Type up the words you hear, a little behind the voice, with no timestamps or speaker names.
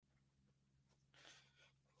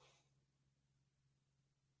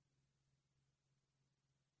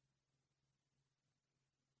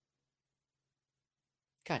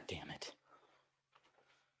God damn it.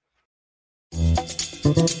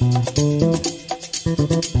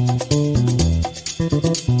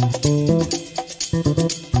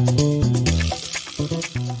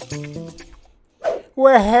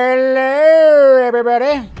 Well, hello,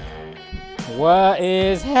 everybody. What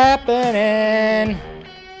is happening?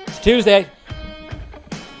 It's Tuesday,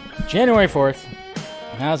 January 4th.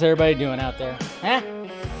 How's everybody doing out there? Huh?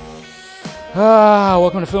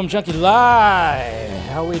 Welcome to Film Junkee Live.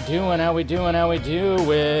 How we doing? I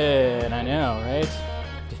know, right?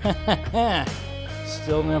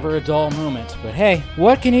 Still never a dull moment. But hey,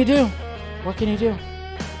 what can you do?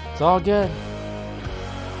 It's all good.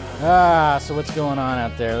 So what's going on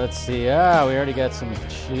out there? Let's see. We already got some,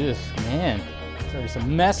 there's already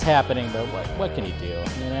some mess happening, but what can you do?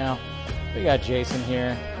 You know, we got Jason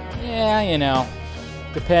here. Yeah, you know,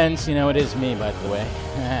 depends. You know, it is me, by the way.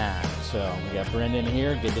 So we got Brendan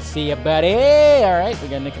here. Good to see you, buddy. All right, we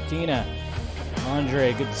got Nicotina.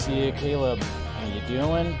 Andre, good to see you. Caleb, how you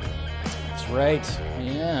doing? That's right.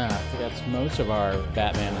 Yeah, I think that's most of our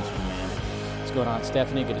Batman and Superman. What's going on,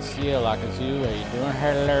 Stephanie? Good to see you. Lakazoo, how you doing?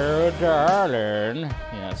 Hello, darling.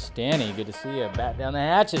 Yeah, Stanny, good to see you. Bat down the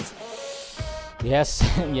hatches. Yes,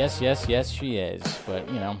 yes, she is. But,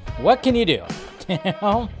 you know, what can you do?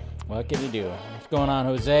 What can you do? What's going on,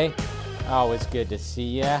 Jose? Always good to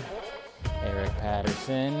see ya. Eric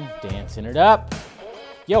Patterson, dancing it up.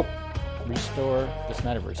 Yo, restore this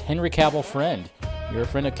metaverse. Henry Cavill friend. You're a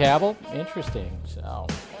friend of Cavill? Interesting. So,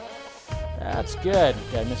 that's good.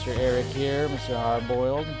 Got Mr. Eric here, Mr.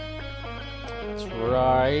 Hardboiled. That's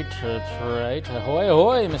right. Ahoy,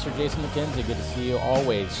 ahoy, Mr. Jason McKenzie. Good to see you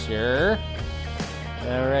always, sir.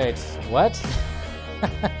 All right. What?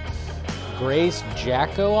 Grace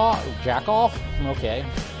Jackoff? Okay.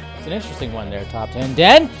 It's an interesting one there, top 10.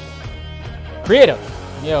 Den? Creative.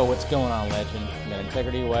 Yo, what's going on, legend? You got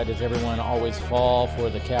integrity. Why does everyone always fall for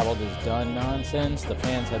the Cavill is done nonsense? The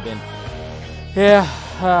fans have been... Yeah,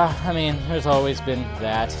 I mean, there's always been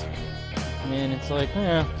that. I mean, it's like, is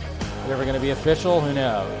it ever going to be official? Who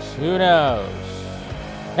knows?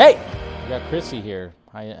 Hey! We got Chrissy here.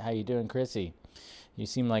 How you doing, Chrissy? You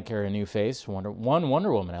seem like you're a new face. Wonder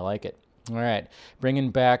Woman. I like it. All right.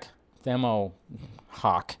 Bringing back Themo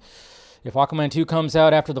Hawk. If Aquaman 2 comes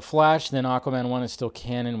out after The Flash, then Aquaman 1 is still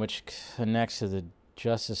canon, which connects to the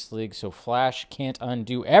Justice League. So Flash can't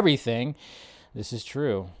undo everything. This is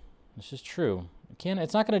true.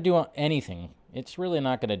 It's not going to do anything. It's really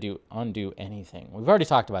not going to undo anything. We've already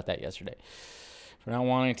talked about that yesterday. For not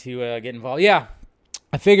wanting to get involved. Yeah.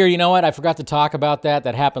 I figure, you know what? I forgot to talk about that.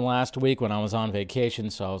 That happened last week when I was on vacation.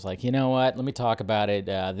 So I was like, you know what? Let me talk about it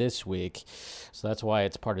this week. So that's why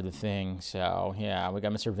it's part of the thing. So, yeah, we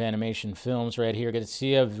got Mr. Venimation Films right here. Good to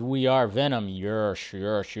see you. We are Venom.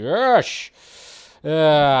 Yersh.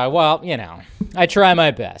 Well, you know, I try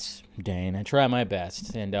my best, Dane. And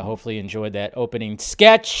hopefully you enjoyed that opening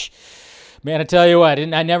sketch. Man, I tell you what,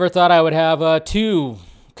 I never thought I would have two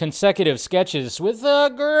consecutive sketches with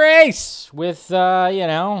Grace. With,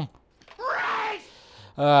 Grace!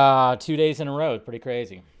 2 days in a row. Pretty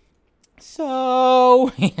crazy.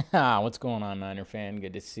 So, yeah, what's going on, Niner fan?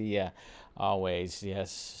 Good to see you. Always,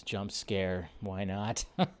 yes, jump scare. Why not?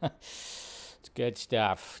 It's good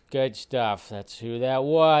stuff. That's who that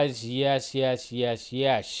was. Yes.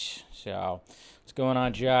 So, what's going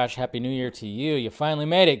on, Josh? Happy New Year to you. You finally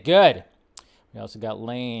made it. Good. We also got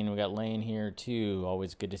Lane. We got Lane here, too.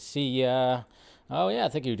 Always good to see ya. Oh, yeah, I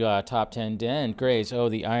think you top 10 Den. Grace,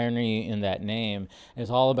 the irony in that name is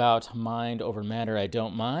all about mind over matter. I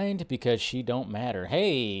don't mind because she don't matter.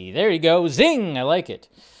 Hey, there you go. Zing! I like it.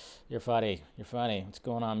 You're funny. What's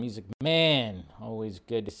going on, Music Man? Always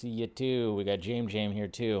good to see you, too. We got James here,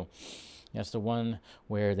 too. That's the one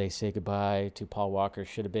where they say goodbye to Paul Walker.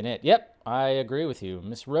 Should have been it. Yep, I agree with you.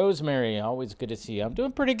 Miss Rosemary, always good to see you. I'm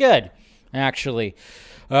doing pretty good. Actually,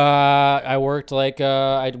 I worked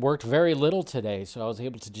very little today, so I was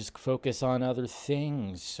able to just focus on other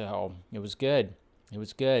things. So it was good.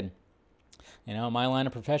 You know, my line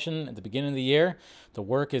of profession at the beginning of the year, the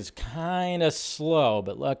work is kind of slow,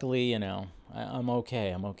 but luckily, you know, I'm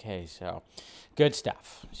okay. So good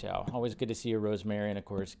stuff. So always good to see you, Rosemary. And of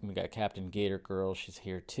course, we got Captain Gator Girl. She's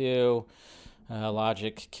here too.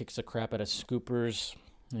 Logic kicks the crap out of scoopers.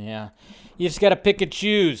 Yeah, you just got to pick and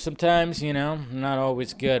choose. Sometimes, you know, not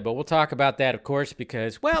always good. But we'll talk about that, of course,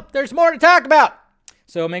 because, well, there's more to talk about.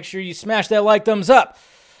 So make sure you smash that like thumbs up.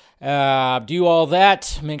 Do all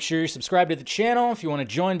that. Make sure you subscribe to the channel. If you want to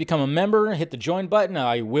join, become a member, hit the join button.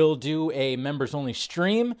 I will do a members-only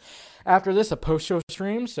stream after this, a post-show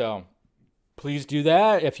stream. So please do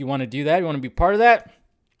that if you want to do that. You want to be part of that.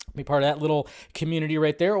 be part of that little community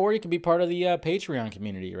right there, or you can be part of the Patreon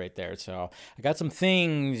community right there. So I got some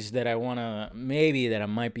things that I want to, maybe that I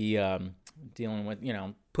might be dealing with,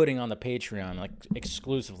 putting on the Patreon, like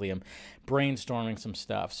exclusively. I'm brainstorming some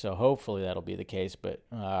stuff, so hopefully that'll be the case, but,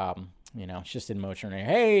 it's just in motion right.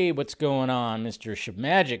 Hey, what's going on, Mr.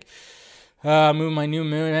 Shibmagic? Moving my new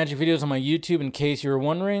magic videos on my YouTube, in case you were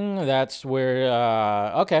wondering. That's where,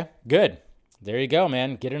 okay, good. There you go,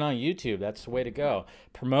 man. Get it on YouTube. That's the way to go.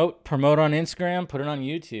 Promote on Instagram, put it on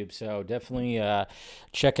YouTube. So definitely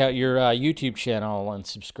check out your YouTube channel and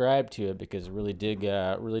subscribe to it, because I really dig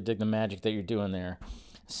the magic that you're doing there.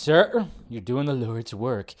 Sir, you're doing the Lord's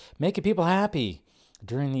work, making people happy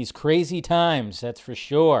during these crazy times. That's for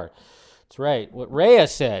sure. That's right. What Rhea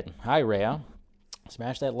said. Hi, Rhea.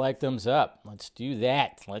 Smash that like, thumbs up. Let's do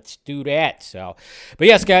that. So, but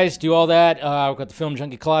yes, guys, do all that. We've got the Film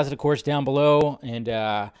Junkie Closet, of course, down below, and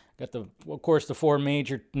got the four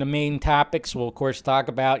the main topics. We'll of course talk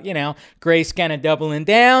about, Grace kind of doubling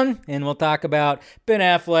down, and we'll talk about Ben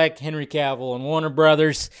Affleck, Henry Cavill, and Warner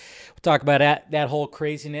Brothers. We'll talk about that whole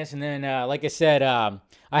craziness, and then, like I said,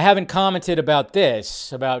 I haven't commented about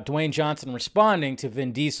this, about Dwayne Johnson responding to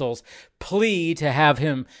Vin Diesel's plea to have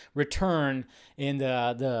him return in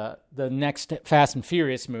the next Fast and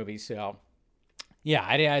Furious movie. So,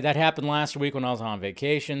 yeah, that happened last week when I was on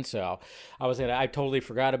vacation. So I totally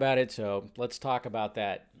forgot about it. So let's talk about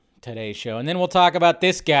that today's show, and then we'll talk about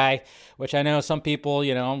this guy, which I know some people,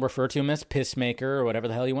 refer to him as Pissmaker or whatever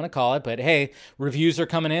the hell you want to call it. But hey, reviews are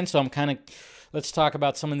coming in, so I'm kind of. Let's talk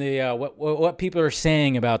about some of the what people are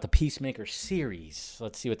saying about the Peacemaker series.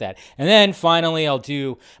 Let's see what that. And then finally, I'll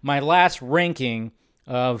do my last ranking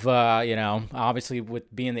of obviously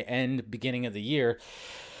with being the beginning of the year.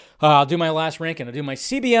 I'll do my last ranking. I'll do my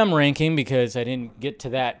CBM ranking because I didn't get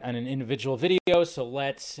to that on an individual video. So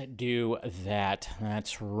let's do that.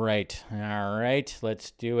 That's right. All right,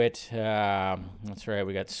 let's do it. That's right.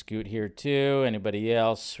 We got Scoot here too. Anybody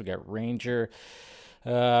else? We got Ranger. We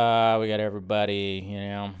got everybody,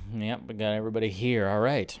 we got everybody here. All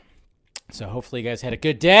right. So hopefully you guys had a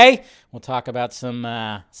good day. We'll talk about some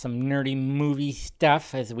nerdy movie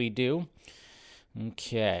stuff as we do.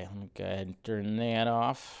 Okay, let me go ahead and turn that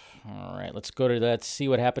off. All right, let's see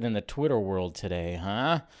what happened in the Twitter world today,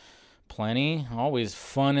 huh? Plenty. Always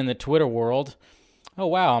fun in the Twitter world. Oh,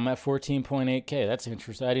 wow, I'm at 14.8K. That's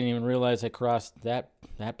interesting. I didn't even realize I crossed that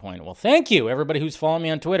point. Well, thank you, everybody who's following me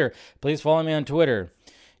on Twitter. Please follow me on Twitter.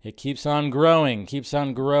 It keeps on growing.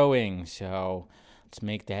 So let's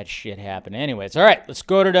make that shit happen. Anyways, all right, let's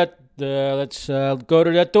go to the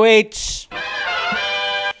tweets.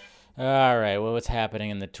 All right, well, what's happening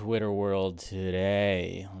in the Twitter world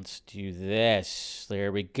today? Let's do this.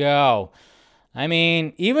 There we go. I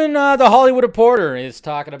mean, even the Hollywood Reporter is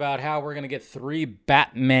talking about how we're going to get 3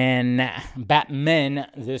 Batmen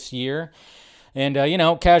this year. And,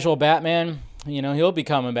 Casual Batman, he'll be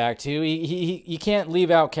coming back too. You can't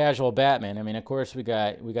leave out Casual Batman. I mean, of course, we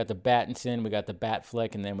got the Battinson, we got the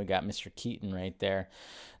Batfleck, and then we got Mr. Keaton right there.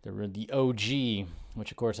 The OG,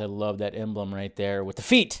 which, of course, I love that emblem right there with the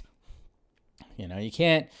feet. You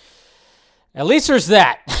can't... At least there's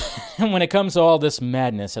that. When it comes to all this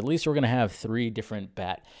madness, at least we're going to have 3 different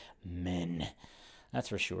Batmen. That's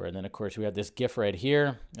for sure. And then, of course, we have this GIF right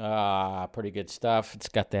here. Pretty good stuff. It's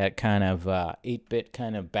got that kind of 8-bit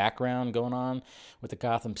kind of background going on with the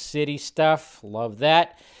Gotham City stuff. Love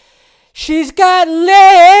that. She's got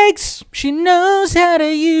legs. She knows how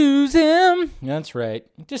to use them. That's right.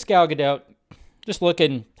 Just Gal Gadot. Just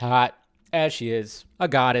looking hot as she is. A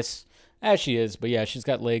goddess. As she is, but yeah, she's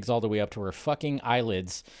got legs all the way up to her fucking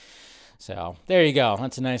eyelids. So, there you go.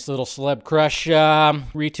 That's a nice little celeb crush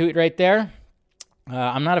retweet right there.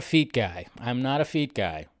 I'm not a feet guy. I'm not,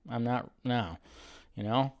 no.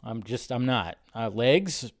 I'm not.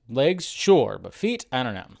 Legs, sure, but feet, I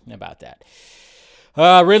don't know about that.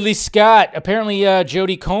 Ridley Scott, apparently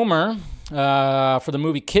Jodie Comer, for the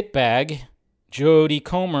movie Kit Bag, Jodie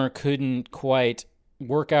Comer couldn't quite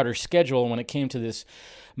work out her schedule when it came to this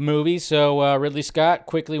movie, so Ridley Scott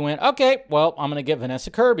quickly went, okay, well, I'm going to get Vanessa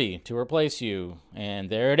Kirby to replace you, and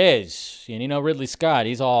there it is. And Ridley Scott,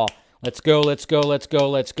 he's all, let's go. So,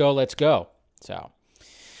 let's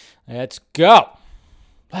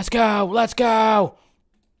go.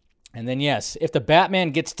 And then, yes, if the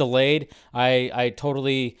Batman gets delayed, I'm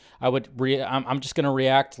just going to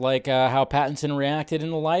react like how Pattinson reacted in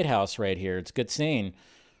The Lighthouse right here. It's a good scene.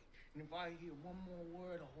 And if I hear one more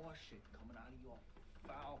word of horse shit coming out of your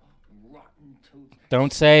foul, rotten tooth...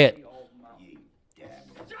 Don't say it.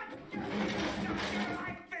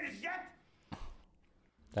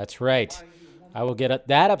 That's right. I will get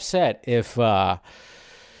that upset if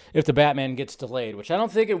if the Batman gets delayed, which I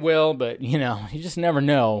don't think it will, but, you know, you just never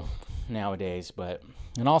know nowadays.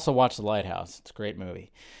 And also watch The Lighthouse. It's a great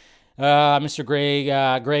movie. Mr.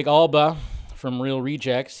 Greg Alba from Real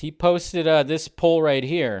Rejects, he posted this poll right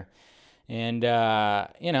here. And,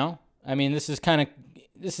 you know, I mean, this is kind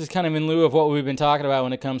of in lieu of what we've been talking about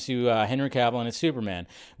when it comes to Henry Cavill and his Superman.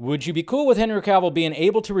 Would you be cool with Henry Cavill being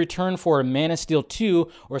able to return for Man of Steel 2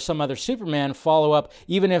 or some other Superman follow-up,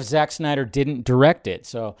 even if Zack Snyder didn't direct it?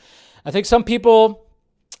 So I think some people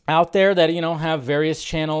out there that, you know, have various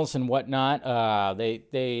channels and whatnot,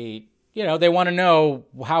 they you know, they want to know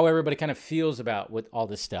how everybody kind of feels about with all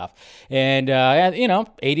this stuff. And, you know,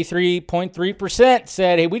 83.3%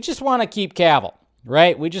 said, hey, we just want to keep Cavill,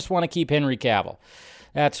 right? We just want to keep Henry Cavill.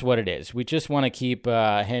 That's what it is. We just want to keep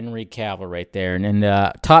Henry Cavill right there. And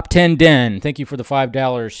Top 10 Den, thank you for the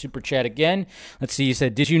 $5 super chat again. Let's see, you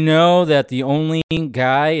said, did you know that the only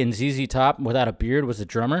guy in ZZ Top without a beard was the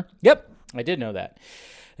drummer? Yep, I did know that.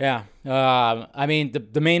 Yeah. I mean,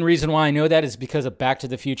 the main reason why I know that is because of Back to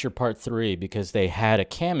the Future Part 3, because they had a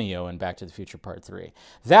cameo in Back to the Future Part 3.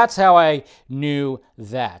 That's how I knew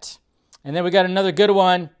that. And then we got another good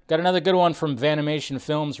one. Got another good one from Vanimation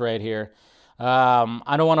Films right here.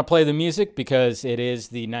 I don't want to play the music because it is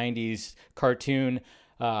the 90s cartoon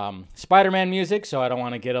Spider-Man music, so I don't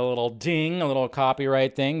want to get a little ding, a little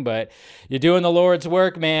copyright thing, but you're doing the Lord's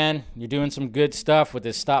work, man. You're doing some good stuff with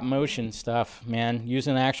this stop-motion stuff, man,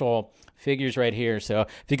 using actual figures right here. So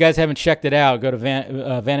if you guys haven't checked it out, go to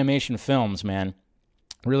Vanimation Films, man.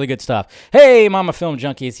 Really good stuff. Hey, Mama Film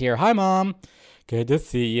Junkies here. Hi, Mom. Good to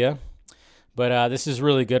see you. But this is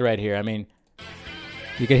really good right here. I mean,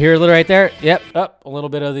 you can hear a little right there. Yep, a little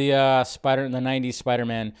bit of the the 90s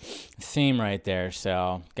Spider-Man theme right there.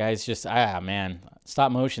 So, guys, just, man,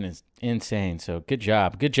 stop motion is insane. So, good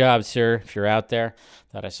job. Good job, sir, if you're out there.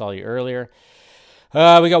 Thought I saw you earlier. We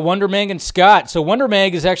got Wonder Meg and Scott. So, Wonder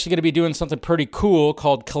Meg is actually going to be doing something pretty cool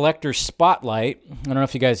called Collector Spotlight. I don't know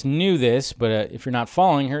if you guys knew this, but if you're not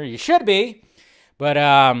following her, you should be. But,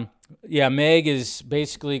 yeah, Meg is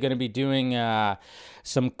basically going to be doing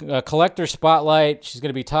some collector spotlight. She's going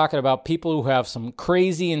to be talking about people who have some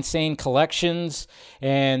crazy, insane collections.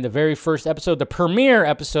 And the very first episode, the premiere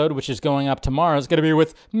episode, which is going up tomorrow, is going to be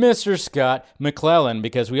with Mr. Scott McClellan,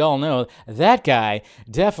 because we all know that guy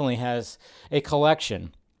definitely has a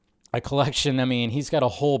collection. A collection, I mean, he's got a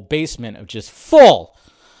whole basement of just full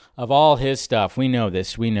of all his stuff. We know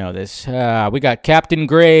this. We got Captain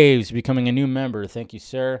Graves becoming a new member. Thank you,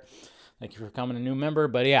 sir. Thank you for becoming a new member.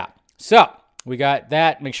 But yeah, so we got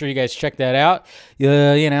that. Make sure you guys check that out.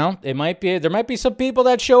 You know, there might be some people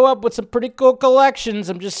that show up with some pretty cool collections.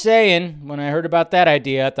 I'm just saying. When I heard about that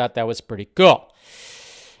idea, I thought that was pretty cool.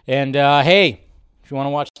 And hey, if you want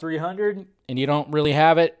to watch 300 and you don't really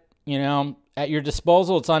have it, you know, at your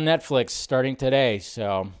disposal, it's on Netflix starting today.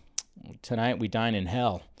 So tonight we dine in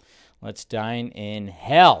hell. Let's dine in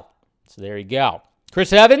hell. So there you go.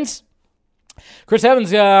 Chris Evans,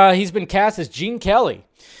 he's been cast as Gene Kelly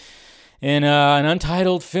in an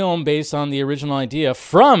untitled film based on the original idea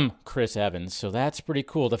from Chris Evans. So that's pretty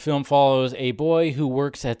cool. The film follows a boy who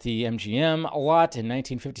works at the MGM a lot in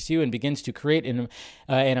 1952 and begins to create an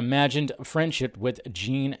imagined friendship with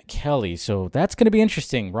Gene Kelly. So that's going to be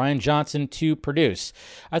interesting. Ryan Johnson to produce.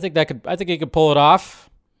 I think he could pull it off.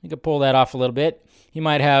 He could pull that off a little bit. He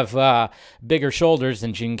might have bigger shoulders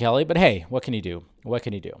than Gene Kelly, but hey, what can he do? What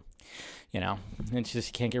can he do? You know, it's just,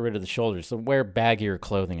 you can't get rid of the shoulders. So wear baggier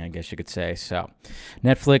clothing, I guess you could say. So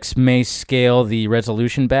Netflix may scale the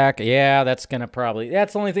resolution back. Yeah, that's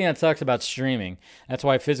the only thing that sucks about streaming. That's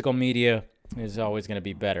why physical media is always going to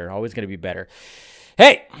be better. Always going to be better.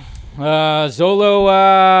 Hey,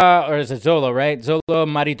 Zolo, or is it Zolo, right? Zolo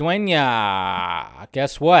Maridueña.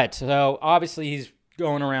 Guess what? So obviously he's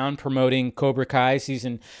going around promoting Cobra Kai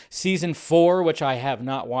season 4, which I have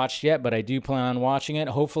not watched yet, but I do plan on watching it.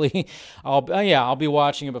 Hopefully, I'll be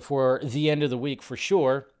watching it before the end of the week for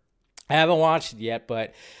sure. I haven't watched it yet,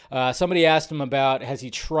 but somebody asked him about, has he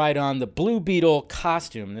tried on the Blue Beetle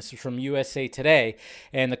costume? This is from USA Today,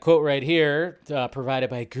 and the quote right here, provided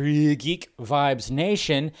by Geek Vibes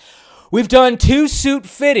Nation. We've done 2 suit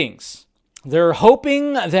fittings. They're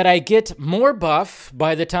hoping that I get more buff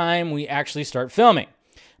by the time we actually start filming.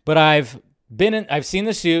 But I've seen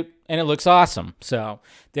the suit, and it looks awesome. So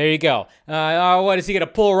there you go. What is he gonna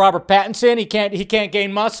pull Robert Pattinson? He can't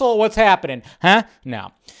gain muscle. What's happening? Huh?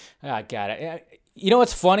 No, I got it. You know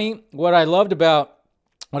what's funny? What I loved about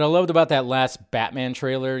what I loved about that last Batman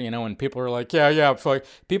trailer, when people were like, yeah, for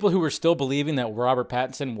people who were still believing that Robert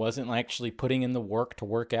Pattinson wasn't actually putting in the work to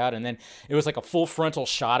work out, and then it was like a full frontal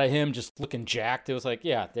shot of him just looking jacked. It was like,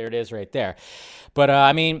 yeah, there it is right there. But,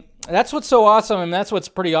 that's what's so awesome, and that's what's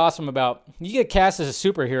pretty awesome about, you get cast as a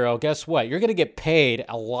superhero, guess what? You're going to get paid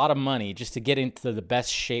a lot of money just to get into the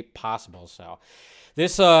best shape possible, so...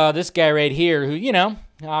 This guy right here, who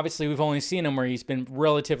obviously we've only seen him where he's been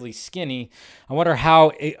relatively skinny. I wonder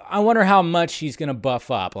how much he's gonna buff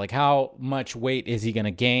up. Like how much weight is he gonna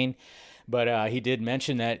gain? But he did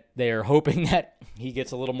mention that they are hoping that he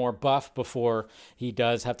gets a little more buff before he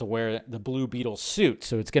does have to wear the Blue Beetle suit.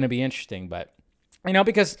 So it's gonna be interesting, but.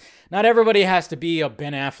 Because not everybody has to be a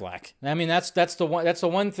Ben Affleck. I mean, that's the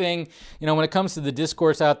one thing, when it comes to the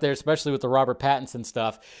discourse out there, especially with the Robert Pattinson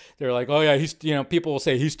stuff, they're like, oh yeah, people will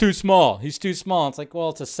say he's too small. It's like, well,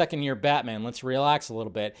 it's a second-year Batman. Let's relax a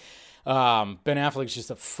little bit. Ben Affleck's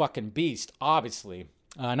just a fucking beast, obviously.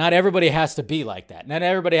 Not everybody has to be like that. Not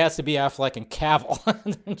everybody has to be Affleck and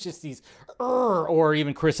Cavill. Just these, or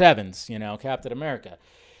even Chris Evans, Captain America.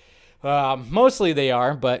 Mostly they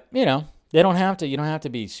are, but, they don't have to. You don't have to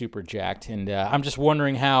be super jacked. And I'm just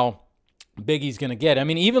wondering how big he's going to get. I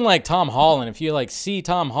mean, even like Tom Holland, if you see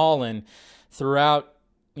Tom Holland throughout,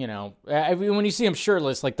 when you see him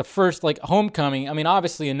shirtless, like the first, Homecoming, I mean,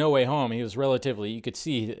 obviously in No Way Home, he was you could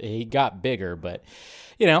see he got bigger, but,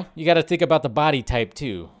 you got to think about the body type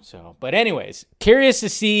too. So, but anyways, curious to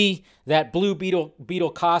see that Blue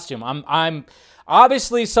Beetle costume. I'm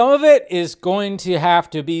obviously some of it is going to have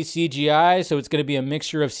to be CGI, so it's going to be a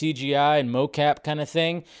mixture of CGI and mocap kind of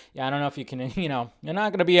thing. Yeah, I don't know if you can, you're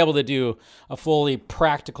not going to be able to do a fully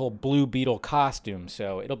practical Blue Beetle costume,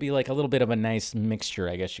 so it'll be like a little bit of a nice mixture,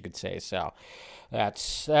 I guess you could say. So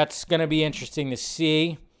that's going to be interesting to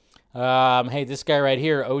see. Hey, this guy right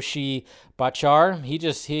here, Oshi Bachar,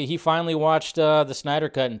 he finally watched the Snyder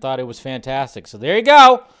Cut and thought it was fantastic. So there you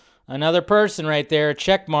go, another person right there,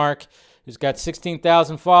 check mark, who's got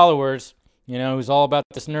 16,000 followers, who's all about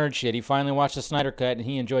this nerd shit. He finally watched the Snyder Cut and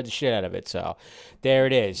he enjoyed the shit out of it. So there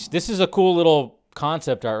it is. This is a cool little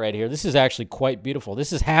concept art right here. This is actually quite beautiful.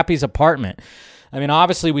 This is Happy's apartment. I mean,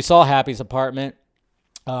 obviously we saw Happy's apartment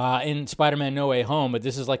in Spider-Man No Way Home, but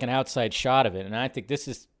this is like an outside shot of it, and I think this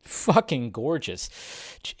is fucking gorgeous.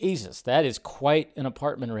 Jesus, that is quite an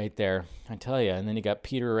apartment right there, I tell you. And then you got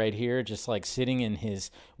Peter right here, just like sitting in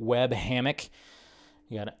his web hammock.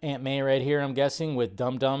 You got Aunt May right here, I'm guessing, with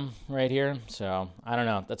Dum Dum right here. So, I don't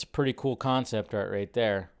know. That's a pretty cool concept art right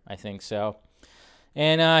there. I think so.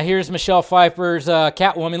 And here's Michelle Pfeiffer's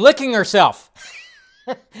Catwoman licking herself.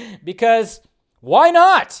 Because why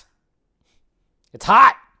not? It's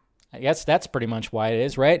hot. I guess that's pretty much why it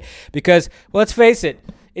is, right? Because, well, let's face it,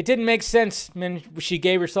 it didn't make sense when she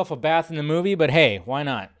gave herself a bath in the movie, but hey, why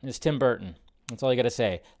not? It's Tim Burton. That's all you got to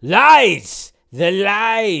say. Lies! The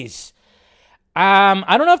lies!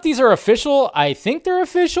 I don't know if these are official. I think they're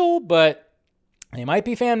official, but they might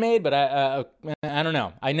be fan-made, but I don't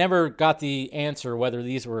know. I never got the answer whether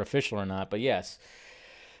these were official or not, but yes.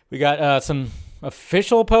 We got some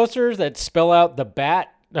official posters that spell out the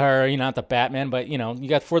bat, or not the Batman, but you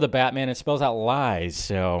got for the Batman, it spells out lies.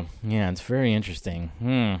 So yeah, it's very interesting.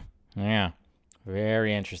 Yeah,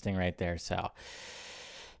 very interesting right there. So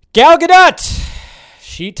Gal Gadot,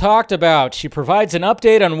 she provides an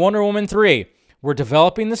update on Wonder Woman 3. We're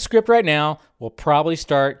developing the script right now. We'll probably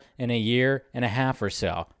start in a year and a half or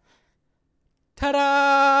so.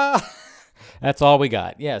 Ta-da! That's all we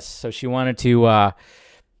got. Yes. So she wanted to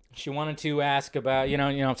ask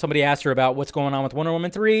about, somebody asked her about what's going on with Wonder Woman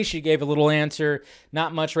 3. She gave a little answer.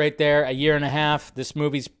 Not much right there. A year and a half. This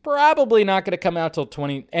movie's probably not going to come out till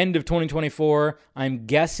end of 2024. I'm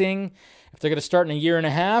guessing if they're going to start in a year and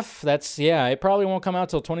a half, it probably won't come out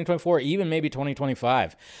till 2024, even maybe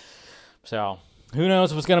 2025. So who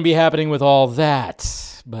knows what's going to be happening with all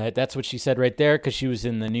that. But that's what she said right there, because she was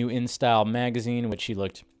in the new InStyle magazine, which she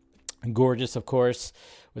looked gorgeous, of course,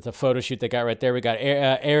 with a photo shoot they got right there. We got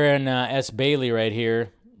Aaron S. Bailey right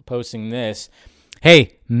here posting this.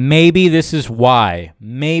 Hey, maybe this is why.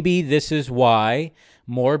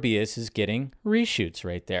 Morbius is getting reshoots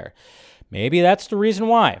right there. Maybe that's the reason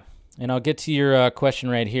why. And I'll get to your question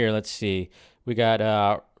right here. Let's see. We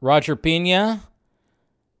got Roger Pena.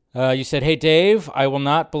 You said, hey, Dave, I will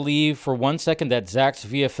not believe for 1 second that Zach's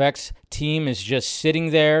VFX team is just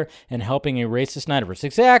sitting there and helping erase the Snyderverse.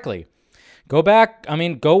 Exactly. Go back.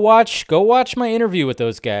 Go watch my interview with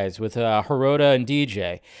those guys, with Hirota and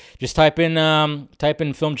DJ. Just type in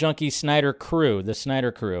Film Junkee Snyder Crew, the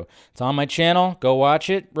Snyder Crew. It's on my channel. Go watch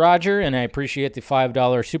it, Roger, and I appreciate the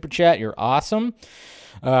 $5 super chat. You're awesome.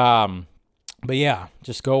 But yeah,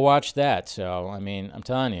 just go watch that. So, I mean, I'm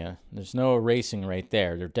telling you, there's no erasing right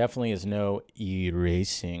there. There definitely is no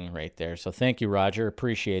erasing right there. So thank you, Roger.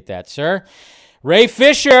 Appreciate that, sir. Ray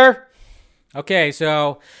Fisher. Okay,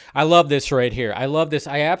 so I love this right here. I love this.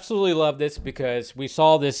 I absolutely love this because we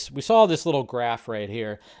saw this little graph right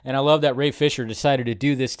here, and I love that Ray Fisher decided to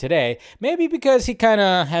do this today. Maybe because he kind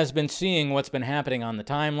of has been seeing what's been happening on the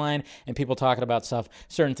timeline and people talking about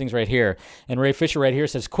certain things right here. And Ray Fisher right here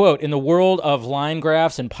says, quote, "In the world of line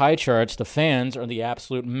graphs and pie charts, the fans are the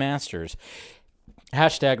absolute masters.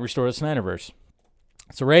 Hashtag restore the Snyderverse."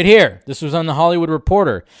 So right here, this was on the Hollywood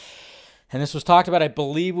Reporter. And this was talked about, I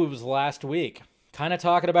believe it was last week, kind of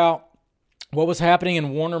talking about what was happening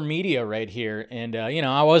in Warner Media right here. And,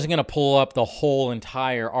 I wasn't going to pull up the whole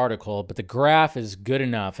entire article, but the graph is good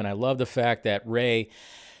enough. And I love the fact that Ray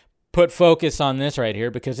put focus on this right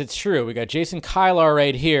here because it's true. We got Jason Kylar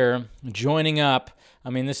right here joining up.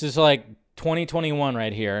 I mean, this is like 2021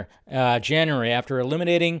 right here, January, after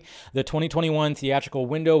eliminating the 2021 theatrical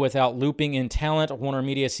window without looping in talent, Warner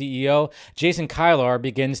Media CEO Jason Kylar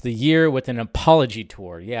begins the year with an apology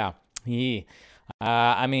tour. Yeah,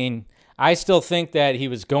 I still think that he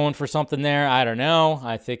was going for something there. I don't know.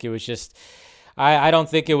 I think it was just, I don't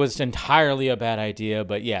think it was entirely a bad idea,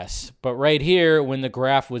 but yes. But right here, when the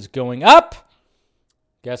graph was going up,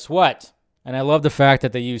 guess what? And I love the fact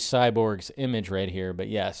that they use Cyborg's image right here. But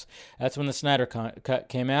yes, that's when the Snyder Cut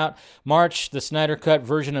came out. March, the Snyder Cut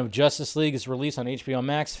version of Justice League is released on HBO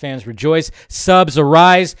Max. Fans rejoice. Subs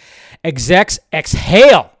arise. Execs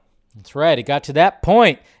exhale. That's right. It got to that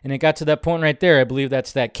point. And it got to that point right there. I believe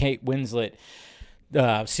that's that Kate Winslet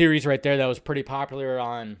series right there that was pretty popular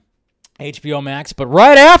on HBO Max. But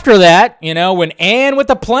right after that, when Ann with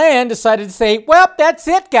the plan decided to say, well, that's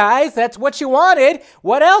it, guys. That's what you wanted.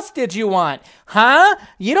 What else did you want? Huh?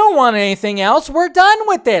 You don't want anything else. We're done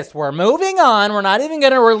with this. We're moving on. We're not even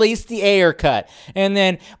going to release the Ayer cut. And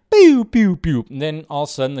then, pew, pew, pew. And then all of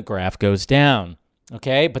a sudden the graph goes down.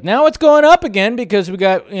 Okay, but now it's going up again because we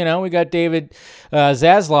got David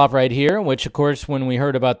Zaslav right here, which, of course, when we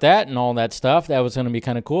heard about that and all that stuff, that was going to be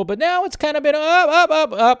kind of cool. But now it's kind of been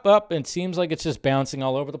up. It seems like it's just bouncing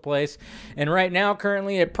all over the place. And right now,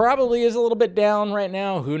 currently, it probably is a little bit down right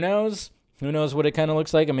now. Who knows? Who knows what it kind of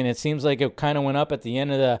looks like? I mean, it seems like it kind of went up at the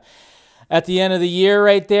end of the year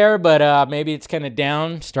right there, but maybe it's kind of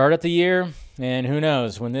down start at the year. And who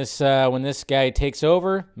knows, when this guy takes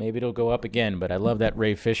over, maybe it'll go up again. But I love that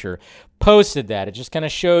Ray Fisher posted that. It just kind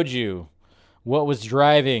of showed you what was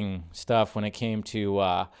driving stuff when it came to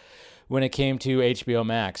HBO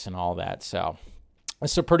Max and all that. So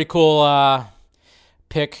it's a pretty cool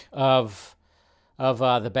pick of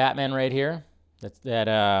the Batman right here. That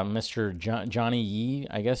Mr. Johnny Yee,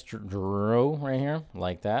 I guess, drew right here.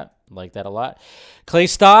 Like that a lot. Clay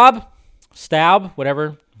Staub,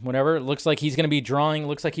 whatever. It looks like he's going to be drawing.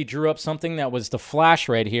 Looks like he drew up something that was the Flash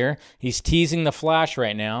right here. He's teasing the Flash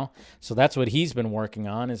right now. So that's what he's been working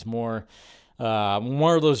on, is more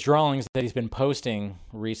of those drawings that he's been posting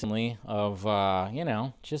recently of,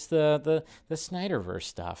 just the Snyderverse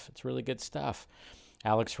stuff. It's really good stuff.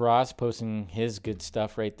 Alex Ross posting his good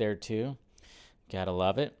stuff right there too. Gotta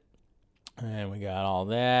love it. And we got all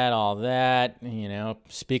that,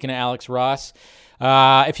 Speaking of Alex Ross,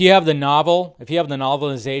 if you have the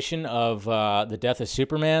novelization of The Death of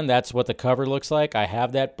Superman, that's what the cover looks like. I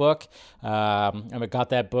have that book. I got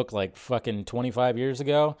that book like fucking 25 years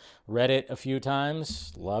ago. Read it a few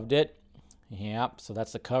times. Loved it. Yep, so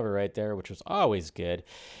that's the cover right there, which was always good.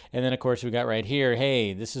 And then, of course, we got right here,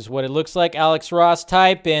 hey, this is what it looks like, Alex Ross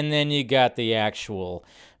type, and then you got the actual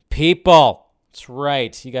people. That's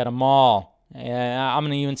right. You got them all. I'm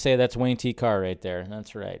going to even say that's Wayne T. Carr right there.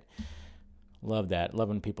 That's right. Love that. Love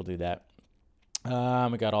when people do that.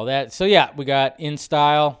 We got all that. So, yeah, we got In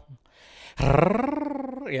Style.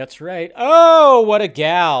 That's right. Oh, what a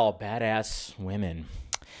gal. Badass women.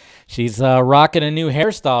 She's rocking a new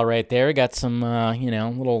hairstyle right there. Got some,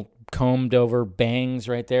 little combed over bangs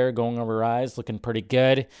right there going over her eyes. Looking pretty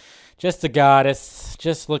good. Just a goddess.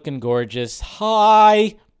 Just looking gorgeous.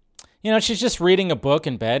 Hi. She's just reading a book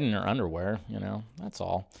in bed in her underwear, that's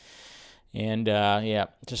all. And,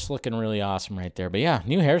 just looking really awesome right there. But, yeah,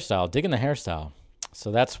 new hairstyle, digging the hairstyle. So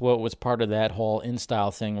that's what was part of that whole in-style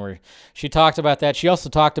thing where she talked about that. She also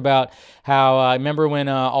talked about how, I remember when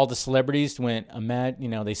all the celebrities went,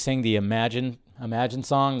 they sang the Imagine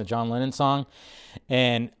song, the John Lennon song,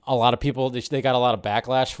 and a lot of people, they got a lot of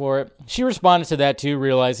backlash for it. She responded to that, too,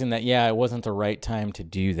 realizing that, it wasn't the right time to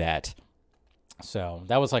do that. So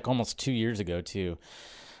that was like almost 2 years ago too,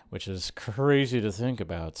 which is crazy to think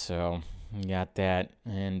about. So you got that,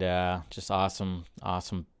 and just awesome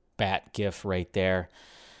bat gif right there.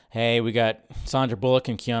 Hey, we got Sandra Bullock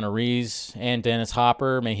and Keanu Reeves and Dennis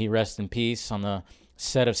Hopper. May he rest in peace on the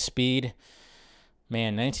set of Speed.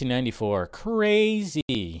 Man, 1994.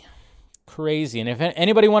 Crazy. And if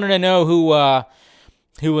anybody wanted to know who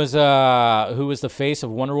was the face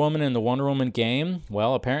of Wonder Woman in the Wonder Woman game,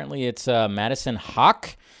 well, apparently it's Madison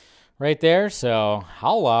Hawk right there. So,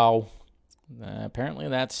 hello. Apparently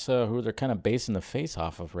that's who they're kind of basing the face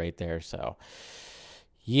off of right there. So,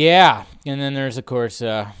 yeah. And then there's, of course,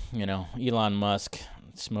 Elon Musk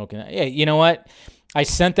smoking. Hey, you know what? I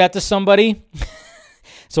sent that to somebody.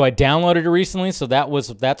 So I downloaded it recently. So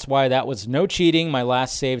that's why that was no cheating. My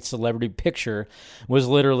last saved celebrity picture was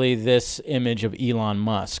literally this image of Elon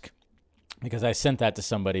Musk. Because I sent that to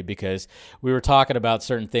somebody because we were talking about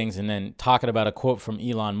certain things and then talking about a quote from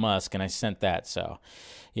Elon Musk, and I sent that. So,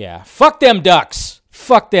 yeah. Fuck them ducks.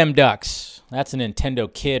 Fuck them ducks. That's a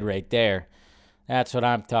Nintendo kid right there. That's what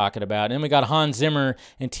I'm talking about. And then we got Hans Zimmer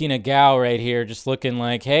and Tina Gao right here just looking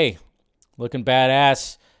like, hey, looking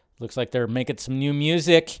badass. Looks like they're making some new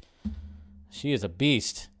music. She is a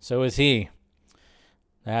beast. So is he.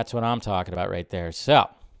 That's what I'm talking about right there. So,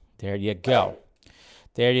 there you go.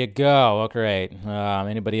 There you go. Okay.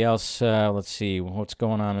 Anybody else? Let's see. What's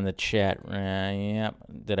going on in the chat? Yep.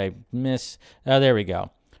 Did I miss? Oh, there we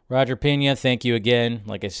go. Roger Pena, thank you again.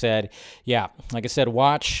 Like I said,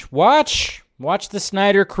 watch the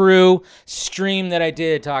Snyder Crew stream that I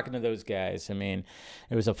did talking to those guys. I mean,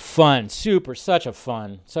 it was such a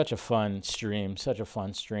fun stream.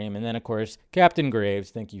 And then, of course, Captain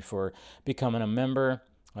Graves, thank you for becoming a member.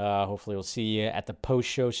 Hopefully we'll see you at the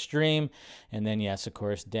post-show stream. And then, yes, of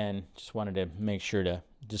course, Den, just wanted to make sure to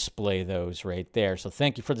display those right there. So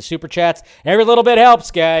thank you for the super chats. Every little bit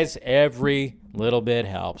helps, guys. Every little bit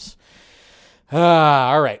helps.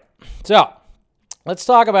 All right. So let's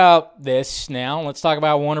talk about this now. Let's talk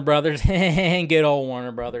about Warner Brothers. Good old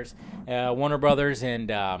Warner Brothers. Warner Brothers and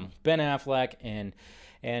Ben Affleck and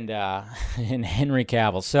Henry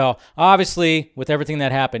Cavill. So obviously, with everything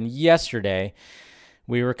that happened yesterday,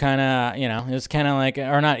 we were kind of, it was kind of like,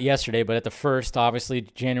 or not yesterday, but at the first, obviously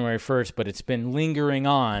January 1st, but it's been lingering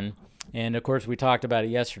on. And of course, we talked about it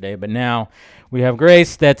yesterday, but now we have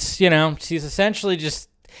Grace that's, she's essentially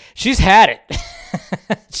she's had it.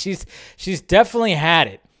 she's definitely had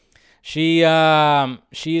it. She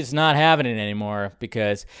is not having it anymore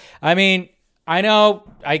because, I know,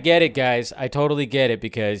 I get it, guys. I totally get it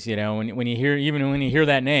because, when you hear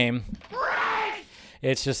that name,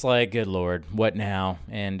 it's just like, good Lord, what now?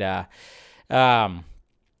 And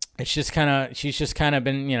she's just kind of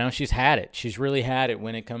been, she's had it. She's really had it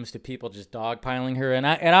when it comes to people just dogpiling her. And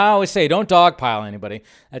I always say, don't dogpile anybody.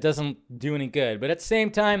 That doesn't do any good. But at the same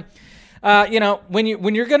time,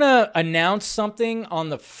 when you're gonna announce something on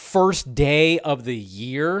the first day of the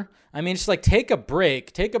year, it's like, take a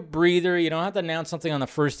break, take a breather. You don't have to announce something on the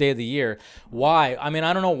first day of the year. Why? I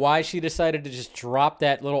don't know why she decided to just drop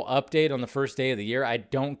that little update on the first day of the year. I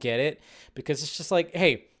don't get it because it's just like,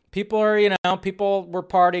 hey, people were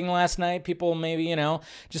partying last night. People maybe,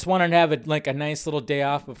 just wanted to have a nice little day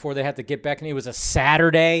off before they had to get back. And it was a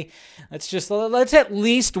Saturday. Let's at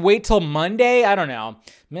least wait till Monday. I don't know.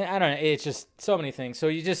 It's just so many things. So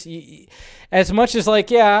as much as like,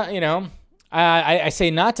 yeah, I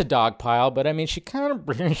say not to dogpile, but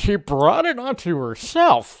she brought it onto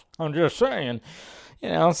herself. I'm just saying,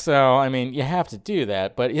 so you have to do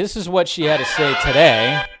that. But this is what she had to say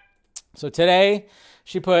today. So today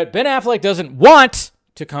she put, Ben Affleck doesn't want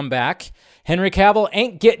to come back. Henry Cavill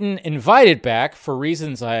ain't getting invited back for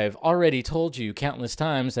reasons I've already told you countless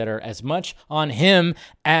times that are as much on him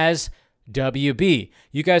as WB.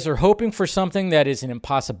 You guys are hoping for something that is an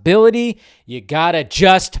impossibility. You gotta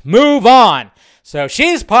just move on. So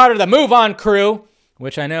she's part of the move on crew,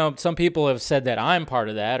 which I know some people have said that I'm part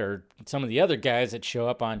of that, or some of the other guys that show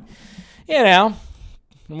up on,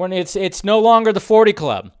 when it's no longer the 40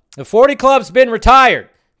 Club. The 40 Club's been retired.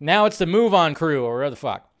 Now it's the move on crew, or whatever the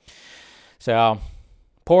fuck. So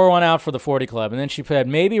pour one out for the 40 Club. And then she said,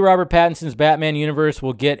 maybe Robert Pattinson's Batman universe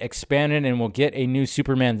will get expanded and we'll get a new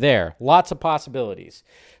Superman there. Lots of possibilities.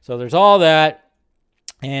 So there's all that.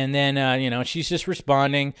 And then, she's just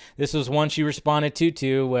responding. This was one she responded to,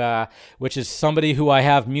 too, which is somebody who I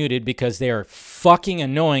have muted because they are fucking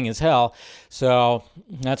annoying as hell. So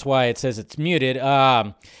that's why it says it's muted.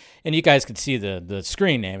 And you guys can see the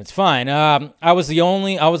screen name. It's fine. I was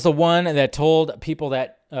the one that told people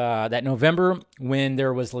that that November, when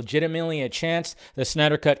there was legitimately a chance the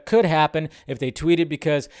Snyder Cut could happen if they tweeted,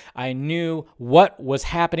 because I knew what was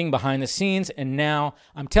happening behind the scenes. And now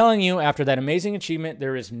I'm telling you, after that amazing achievement,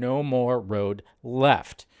 there is no more road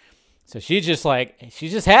left. So she just had it.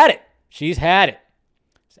 She's had it.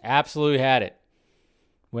 She's absolutely had it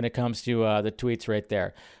when it comes to the tweets right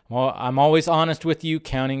there. Well, I'm always honest with you,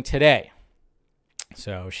 counting today.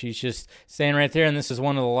 So she's just saying right there, and this is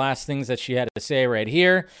one of the last things that she had to say right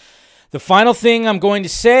here. The final thing I'm going to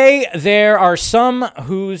say, there are some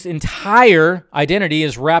whose entire identity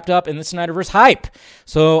is wrapped up in the Snyderverse hype.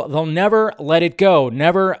 So they'll never let it go,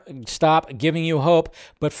 never stop giving you hope,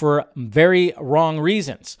 but for very wrong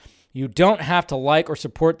reasons. You don't have to like or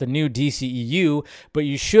support the new DCEU, but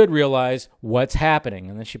you should realize what's happening.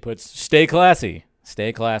 And then she puts, stay classy,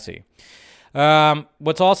 stay classy.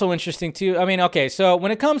 What's also interesting too, okay, so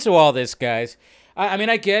when it comes to all this, guys, I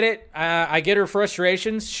get it. I get her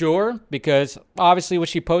frustrations, sure, because obviously when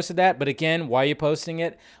she posted that, but again, why are you posting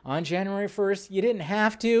it on January 1st? You didn't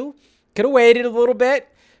have to. Could have waited a little bit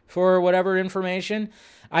for whatever information.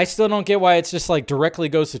 I still don't get why it's just like directly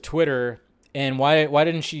goes to Twitter, and why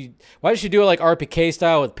did she do it like RPK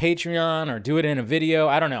style with Patreon or do it in a video?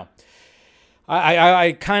 I don't know.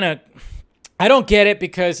 I don't get it,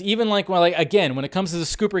 because even again, when it comes to the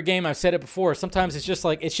Scooper game, I've said it before, sometimes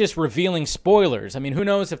it's just revealing spoilers. I mean, who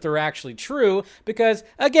knows if they're actually true, because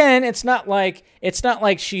again, it's not like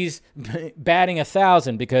she's batting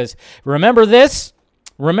 1,000, because remember this,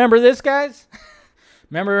 guys?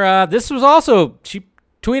 Remember, this was also, she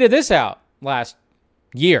tweeted this out last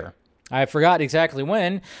year. I forgot exactly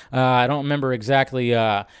when. I don't remember exactly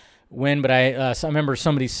when, but I remember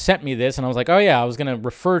somebody sent me this, and I was like, oh yeah, I was going to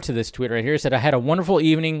refer to this tweet right here. It said, I had a wonderful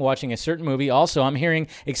evening watching a certain movie. Also, I'm hearing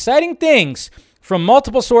exciting things from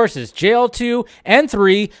multiple sources. JL2 and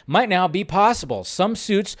 3 might now be possible. Some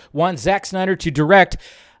suits want Zack Snyder to direct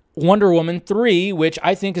Wonder Woman 3, which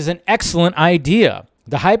I think is an excellent idea.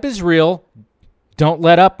 The hype is real. Don't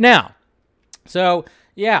let up now. So,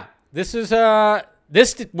 yeah, this was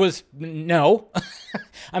no.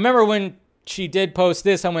 I remember when she did post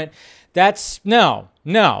this, I went, that's no.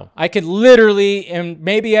 I could literally, and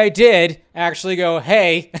maybe I did actually go,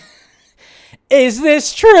 hey, is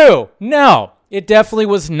this true? No, it definitely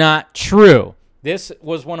was not true. This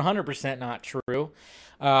was 100% not true.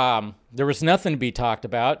 There was nothing to be talked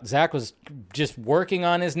about. Zach was just working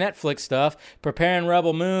on his Netflix stuff, preparing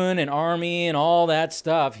Rebel Moon and Army and all that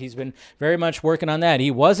stuff. He's been very much working on that.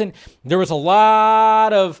 There was a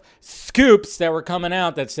lot of scoops that were coming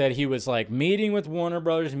out that said he was like meeting with Warner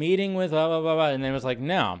Brothers, meeting with blah, blah, blah, blah. And then it was like,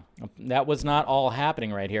 no, that was not all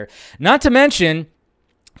happening right here. Not to mention,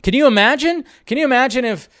 can you imagine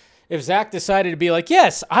if Zach decided to be like,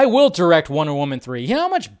 yes, I will direct Wonder Woman 3. You know how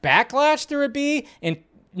much backlash there would be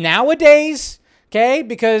nowadays? Okay,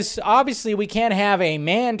 because obviously we can't have a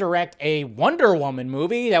man direct a Wonder Woman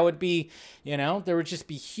movie. That would be, there would just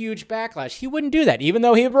be huge backlash. He wouldn't do that, even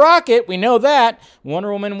though he'd rock it. We know that.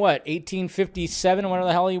 Wonder Woman, 1857, whatever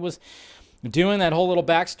the hell he was doing, that whole little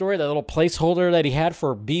backstory, that little placeholder that he had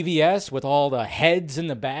for BVS with all the heads in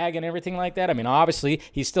the bag and everything like that. I mean, obviously,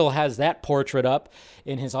 he still has that portrait up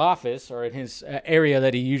in his office or in his area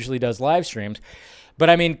that he usually does live streams. But,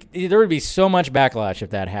 I mean, there would be so much backlash if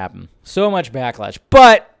that happened. So much backlash.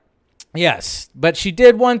 But, yes, she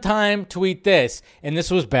did one time tweet this, and this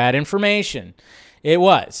was bad information. It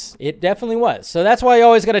was. It definitely was. So that's why you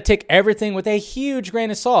always got to take everything with a huge grain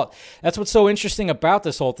of salt. That's what's so interesting about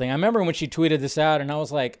this whole thing. I remember when she tweeted this out, and I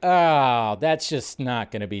was like, oh, that's just not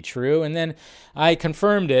going to be true. And then I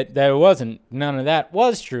confirmed it that it wasn't. None of that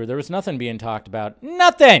was true. There was nothing being talked about.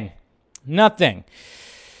 Nothing.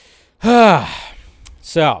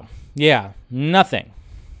 So, yeah, nothing.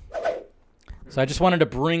 So I just wanted to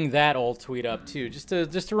bring that old tweet up, too, just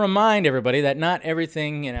to remind everybody that not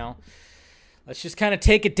everything, let's just kind of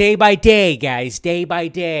take it day by day, guys, day by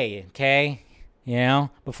day, okay?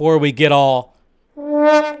 Before we get all,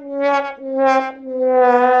 I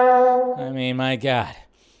mean, my God.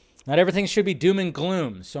 Not everything should be doom and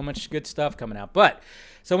gloom. So much good stuff coming out. But,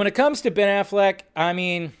 so when it comes to Ben Affleck, I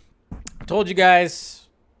mean, I told you guys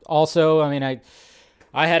also, I mean,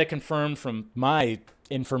 I had it confirmed from my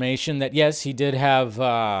information that, yes, he did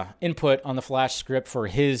have input on the Flash script for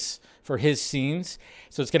his scenes.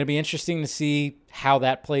 So it's going to be interesting to see how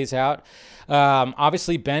that plays out.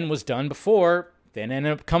 Obviously, Ben was done before, then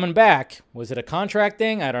ended up coming back. Was it a contract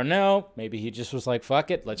thing? I don't know. Maybe he just was like,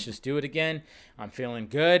 fuck it, let's just do it again. I'm feeling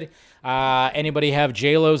good. Anybody have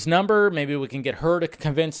J-Lo's number? Maybe we can get her to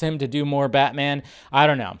convince him to do more Batman. I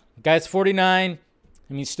don't know. Guy's 49. I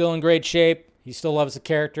mean, he's still in great shape. He still loves the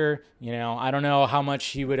character. I don't know how much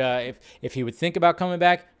he would, if he would think about coming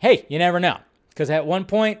back. Hey, you never know. Because at one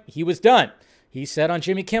point, he was done. He said on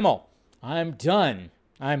Jimmy Kimmel, I'm done.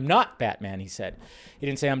 I'm not Batman, he said. He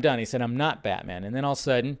didn't say I'm done. He said, I'm not Batman. And then all of a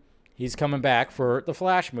sudden, he's coming back for the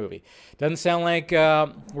Flash movie. Doesn't sound like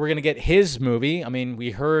we're going to get his movie. I mean, we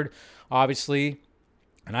heard, obviously,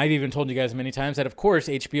 and I've even told you guys many times that, of course,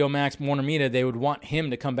 HBO Max, Warner Media, they would want him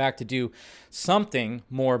to come back to do something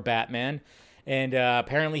more Batman. And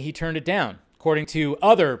apparently he turned it down, according to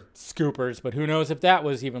other scoopers. But who knows if that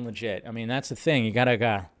was even legit. I mean, that's the thing. You got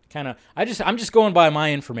to kind of... I'm just going by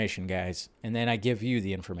my information, guys. And then I give you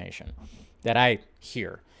the information that I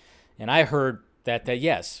hear. And I heard that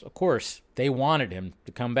yes, of course, they wanted him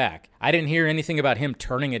to come back. I didn't hear anything about him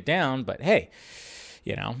turning it down, but hey,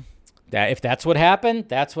 that if that's what happened,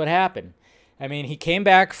 that's what happened. I mean, he came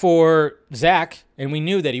back for Zack, and we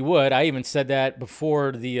knew that he would. I even said that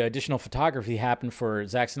before the additional photography happened for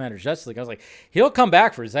Zack Snyder's Justice League. I was like, he'll come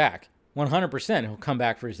back for Zack. 100% he'll come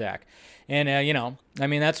back for Zack. And, I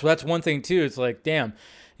mean, that's one thing, too. It's like, damn,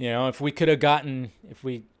 if we could have gotten,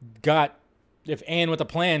 if Ann with a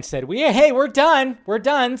plan said, hey, we're done.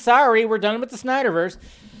 Sorry, we're done with the Snyderverse.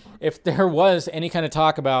 If there was any kind of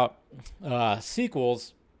talk about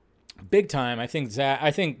sequels, big time, I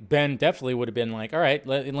think Ben definitely would have been like, all right,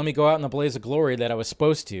 let me go out in the blaze of glory that I was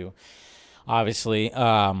supposed to, obviously,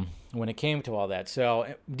 when it came to all that. So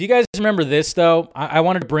do you guys remember this, though? I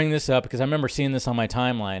wanted to bring this up because I remember seeing this on my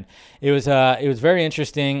timeline. It was very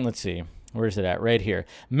interesting. Let's see. Where is it at? Right here.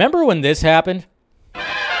 Remember when this happened?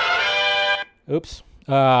 Oops.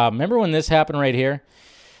 Remember when this happened right here?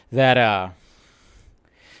 That,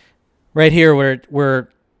 right here where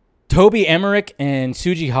Toby Emmerich and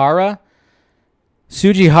Sujihara,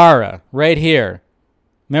 right here.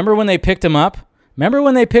 Remember when they picked him up?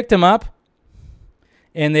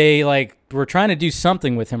 And they, were trying to do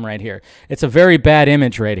something with him right here. It's a very bad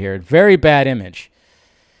image right here. Very bad image.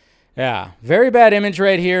 Yeah, very bad image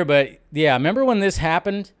right here, but yeah, remember when this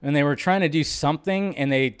happened and they were trying to do something and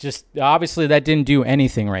they just, obviously that didn't do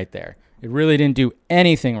anything right there. It really didn't do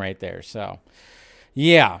anything right there. So,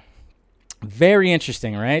 yeah, very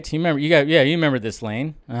interesting, right? You remember this,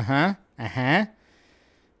 Lane. I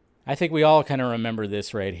think we all kind of remember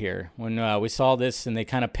this right here when we saw this and they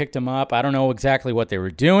kind of picked him up. I don't know exactly what they were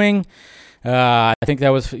doing. I think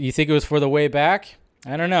you think it was for the way back?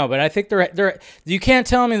 I don't know, but I think you can't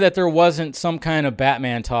tell me that there wasn't some kind of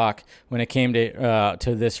Batman talk when it came to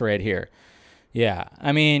this right here. Yeah,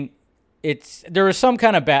 I mean, there was some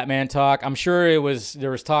kind of Batman talk. I'm sure there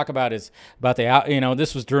was talk about this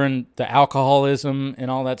was during the alcoholism and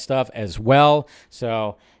all that stuff as well.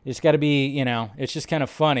 So it's got to be, it's just kind of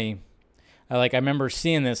funny. I remember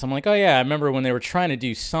seeing this. I'm like, oh yeah, I remember when they were trying to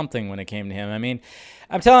do something when it came to him. I mean,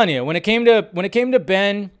 I'm telling you, when it came to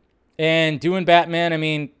Ben and doing Batman, I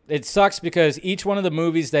mean, it sucks because each one of the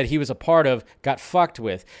movies that he was a part of got fucked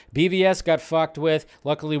with. BVS got fucked with.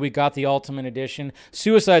 Luckily, we got the Ultimate Edition.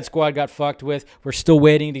 Suicide Squad got fucked with. We're still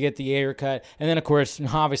waiting to get the Ayer cut. And then, of course,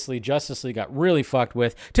 obviously, Justice League got really fucked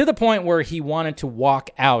with to the point where he wanted to walk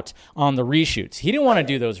out on the reshoots. He didn't want to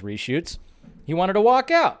do those reshoots. He wanted to walk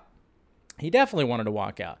out. He definitely wanted to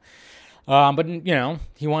walk out. But,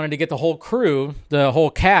 he wanted to get the whole crew, the whole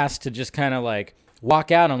cast to just kind of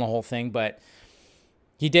walk out on the whole thing, but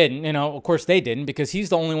he didn't. Of course they didn't because he's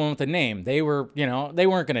the only one with a name. They were, they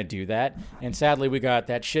weren't going to do that. And sadly, we got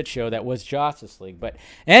that shit show that was Justice League. But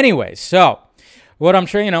anyways, so what I'm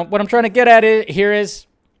trying to get at here is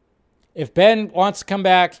if Ben wants to come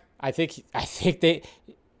back, I think they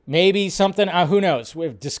maybe something, who knows,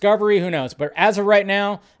 with Discovery, who knows. But as of right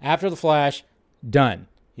now, after the Flash, done.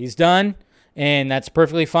 He's done. And that's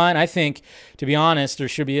perfectly fine. I think, to be honest, there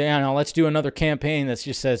should be, let's do another campaign that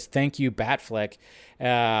just says, thank you, Batfleck.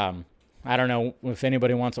 I don't know if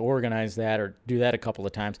anybody wants to organize that or do that a couple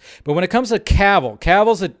of times. But when it comes to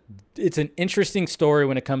Cavill, it's an interesting story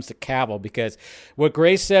when it comes to Cavill because what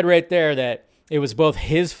Grace said right there, that it was both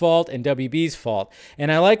his fault and WB's fault.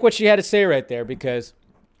 And I like what she had to say right there because,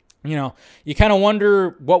 you kind of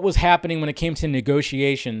wonder what was happening when it came to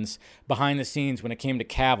negotiations behind the scenes when it came to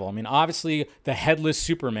Cavill. I mean, obviously, the Headless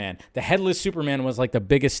Superman. The Headless Superman was the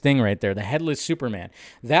biggest thing right there. The Headless Superman.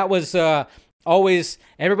 That was always,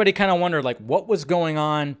 everybody kind of wondered, what was going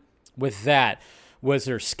on with that? Was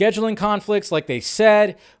there scheduling conflicts like they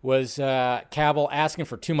said? Was Cavill asking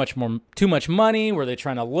for too much money? Were they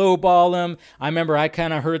trying to lowball him? I remember I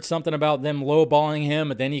kind of heard something about them lowballing him,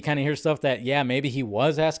 but then you kind of hear stuff that, yeah, maybe he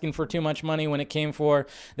was asking for too much money when it came for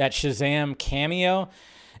that Shazam cameo.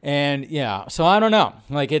 And yeah, so I don't know.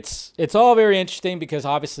 It's all very interesting because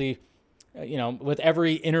obviously with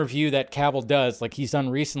every interview that Cavill does, like he's done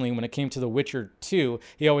recently when it came to The Witcher 2,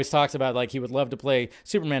 he always talks about like he would love to play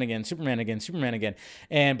Superman again.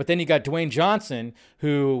 But then you got Dwayne Johnson,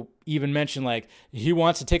 who even mentioned like he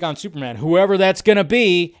wants to take on Superman, whoever that's going to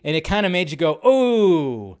be. And it kind of made you go,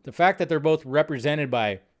 oh, the fact that they're both represented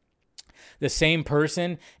by the same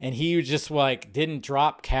person, and he just like didn't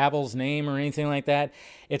drop Cavill's name or anything like that.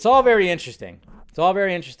 It's all very interesting. It's all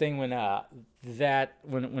very interesting when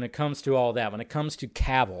when it comes to all that, when it comes to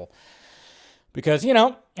Cavill, because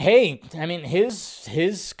hey, I mean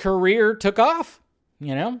his career took off.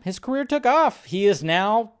 His career took off. He is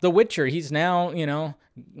now The Witcher. He's now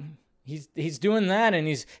he's doing that, and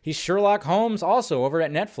he's Sherlock Holmes also over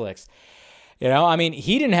at Netflix. I mean,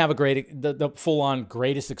 he didn't have the full-on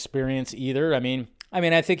greatest experience either. I mean,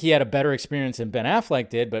 I think he had a better experience than Ben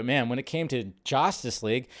Affleck did, but man, when it came to Justice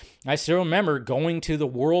League, I still remember going to the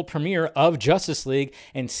world premiere of Justice League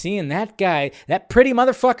and seeing that guy, that pretty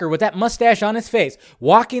motherfucker with that mustache on his face,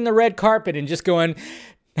 walking the red carpet and just going,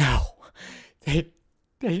 no, they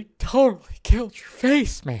totally killed your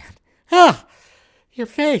face, man. Your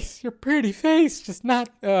face, your pretty face, just not,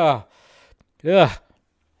 yeah.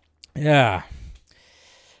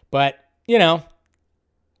 But,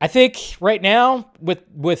 I think right now with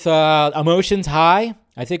emotions high,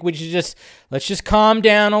 I think let's just calm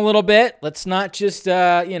down a little bit. Let's not just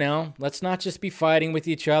let's not just be fighting with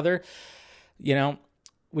each other.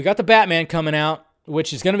 We got the Batman coming out,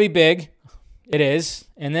 which is going to be big. It is.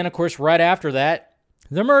 And then of course right after that,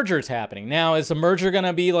 the merger is happening. Now, is the merger going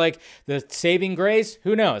to be like the saving grace?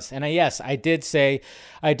 Who knows? And yes, I did say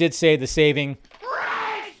the saving.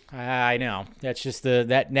 I know. That's just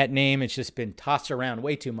that name has just been tossed around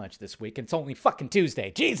way too much this week. It's only fucking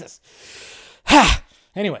Tuesday. Jesus.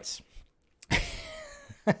 Anyways.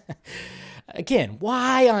 Again,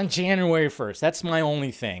 why on January 1st? That's my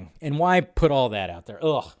only thing. And why put all that out there?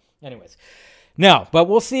 Ugh. Anyways. No, but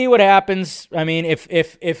we'll see what happens. I mean, if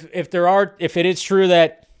it is true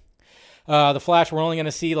that the Flash, we're only going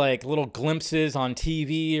to see like little glimpses on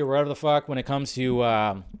TV or whatever the fuck when it comes to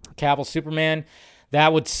Cavill Superman,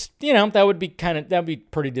 that would be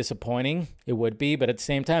pretty disappointing. It would be, but at the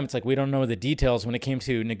same time, it's like we don't know the details when it came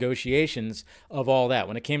to negotiations of all that,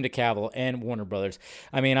 when it came to Cavill and Warner Brothers.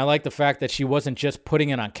 I mean, I like the fact that she wasn't just putting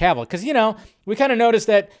it on Cavill, because, we kind of noticed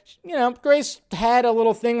that, Grace had a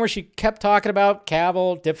little thing where she kept talking about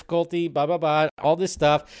Cavill, difficulty, blah, blah, blah, all this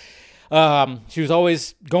stuff. She was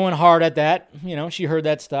always going hard at that. She heard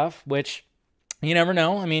that stuff, which you never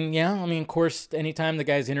know. I mean, of course, anytime the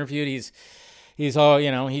guy's interviewed, he's all,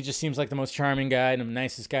 he just seems like the most charming guy and the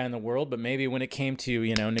nicest guy in the world. But maybe when it came to,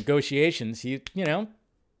 negotiations, he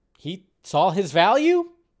saw his value,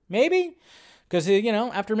 maybe. Because,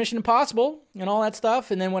 after Mission Impossible and all that stuff,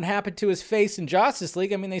 and then what happened to his face in Justice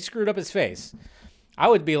League, I mean, they screwed up his face. I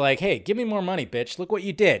would be like, hey, give me more money, bitch. Look what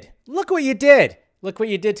you did. Look what you did. Look what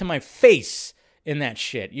you did to my face in that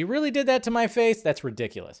shit. You really did that to my face? That's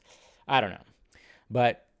ridiculous. I don't know.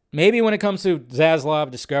 But maybe when it comes to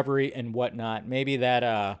Zaslav Discovery and whatnot, maybe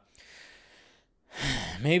that,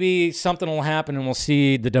 maybe something will happen and we'll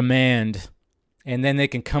see the demand, and then they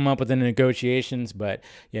can come up with the negotiations. But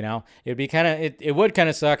it'd be it would kind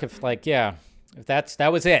of suck if if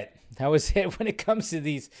that was it. That was it when it comes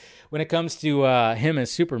to him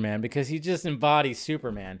as Superman, because he just embodies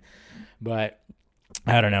Superman. But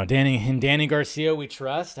I don't know, Danny Garcia we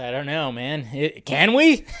trust. I don't know, man. Can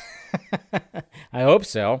we? I hope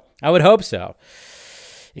so. I would hope so.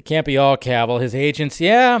 It can't be all Cavill. His agents,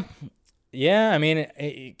 yeah. I mean,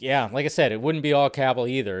 like I said, it wouldn't be all Cavill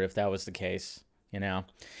either if that was the case,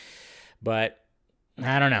 But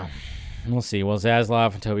I don't know. We'll see. Well,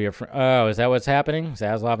 Zaslav and Toby are oh, is that what's happening?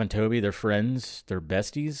 Zaslav and Toby, they're friends, they're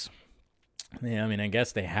besties. Yeah, I mean, I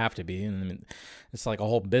guess they have to be. I mean, it's like a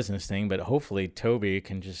whole business thing, but hopefully Toby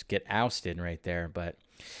can just get ousted right there. But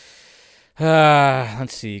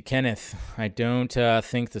let's see. Kenneth, I don't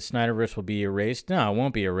think the Snyderverse will be erased. No, it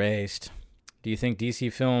won't be erased. Do you think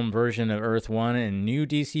DC film version of Earth 1 and new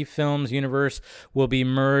DC films universe will be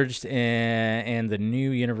merged and the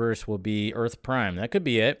new universe will be Earth Prime? That could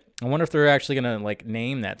be it. I wonder if they're actually going to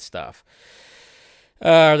name that stuff.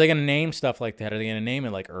 Are they going to name stuff like that? Are they going to name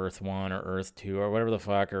it like Earth 1 or Earth 2 or whatever the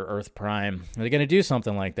fuck, or Earth Prime? Are they going to do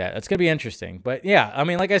something like that? That's going to be interesting. But yeah, I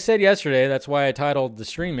mean, like I said yesterday, that's why I titled the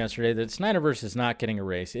stream yesterday that Snyderverse is not getting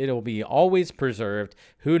erased. It'll be always preserved.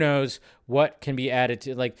 Who knows what can be added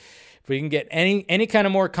to, if we can get any kind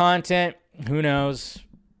of more content, who knows?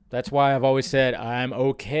 That's why I've always said I'm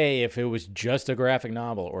okay if it was just a graphic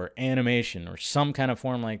novel or animation or some kind of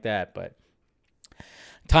form like that. But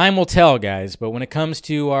time will tell, guys. But when it comes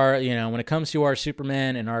to our,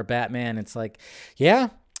 Superman and our Batman, it's like, yeah,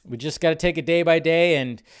 we just got to take it day by day.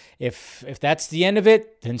 And if that's the end of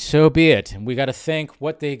it, then so be it. And we got to thank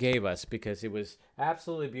what they gave us, because it was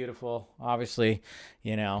absolutely beautiful. Obviously,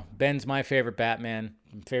 Ben's my favorite Batman,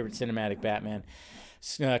 favorite cinematic Batman.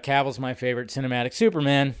 Cavill's my favorite cinematic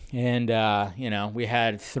Superman. And, we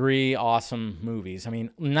had 3 awesome movies. I mean,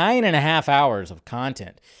 9.5 hours of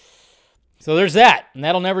content. So there's that. And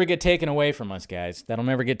that'll never get taken away from us, guys. That'll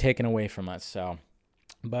never get taken away from us. So,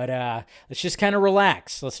 but let's just kind of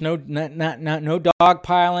relax. Let's no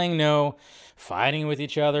dogpiling, no fighting with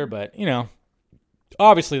each other. But,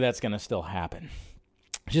 obviously that's going to still happen.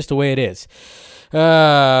 Just the way it is.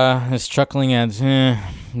 This chuckling ads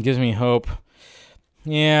gives me hope.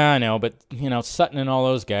 Yeah, I know, but, Sutton and all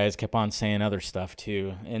those guys kept on saying other stuff,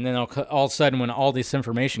 too. And then all of a sudden, when all this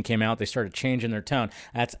information came out, they started changing their tone.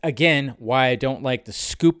 That's, again, why I don't like the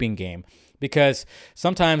scooping game. Because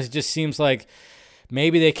sometimes it just seems like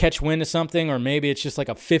maybe they catch wind of something, or maybe it's just like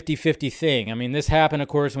a 50-50 thing. I mean, this happened, of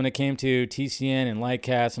course, when it came to TCN and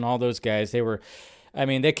Lightcast and all those guys.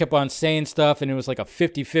 They kept on saying stuff, and it was like a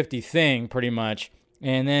 50-50 thing, pretty much.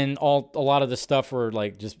 And then a lot of the stuff were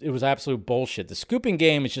it was absolute bullshit. The scooping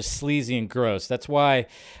game is just sleazy and gross. That's why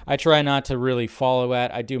I try not to really follow it.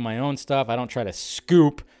 I do my own stuff. I don't try to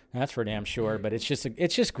scoop. That's for damn sure. But it's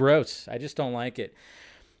just gross. I just don't like it.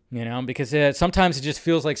 Because sometimes it just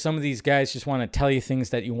feels like some of these guys just want to tell you things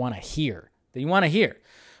that you want to hear.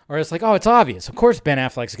 Or it's like, oh, it's obvious. Of course Ben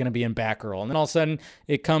Affleck's going to be in Batgirl. And then all of a sudden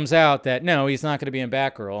it comes out that, no, he's not going to be in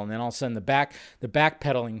Batgirl. And then all of a sudden the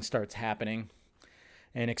backpedaling starts happening.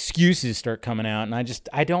 And excuses start coming out, and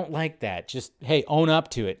I don't like that. Just, hey, own up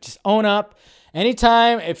to it. Just own up.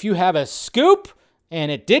 Anytime if you have a scoop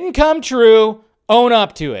and it didn't come true, own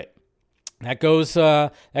up to it. That goes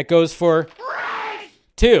for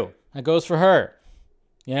 2. That goes for her.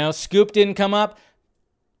 Scoop didn't come up.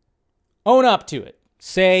 Own up to it.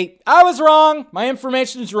 Say, I was wrong. My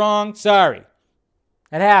information is wrong. Sorry.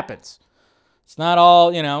 That happens. It's not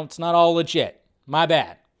all legit. My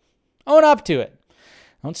bad. Own up to it.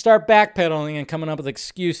 Don't start backpedaling and coming up with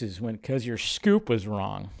excuses because your scoop was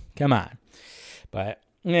wrong. Come on. But,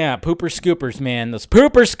 yeah, pooper scoopers, man. Those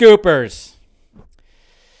pooper scoopers.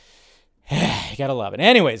 You gotta love it.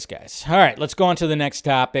 Anyways, guys. All right, let's go on to the next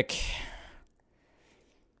topic.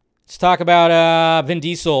 Let's talk about Vin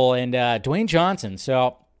Diesel and Dwayne Johnson.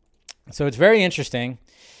 So it's very interesting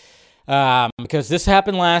because this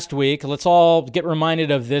happened last week. Let's all get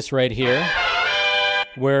reminded of this right here,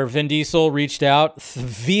 where Vin Diesel reached out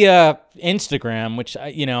via Instagram, which,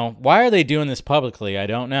 why are they doing this publicly? I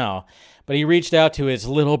don't know. But he reached out to his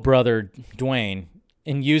little brother, Dwayne,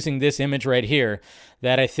 and using this image right here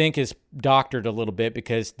that I think is doctored a little bit,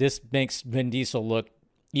 because this makes Vin Diesel look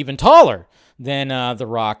even taller than The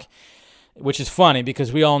Rock, which is funny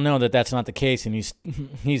because we all know that that's not the case, and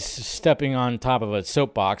he's stepping on top of a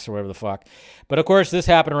soapbox or whatever the fuck. But, of course, this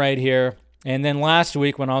happened right here. And then last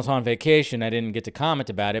week when I was on vacation, I didn't get to comment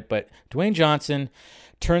about it, but Dwayne Johnson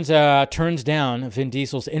turns down Vin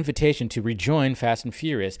Diesel's invitation to rejoin Fast and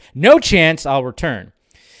Furious. No chance I'll return.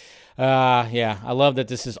 Yeah, I love that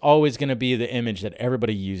this is always going to be the image that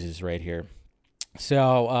everybody uses right here.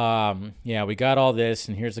 So, yeah, we got all this,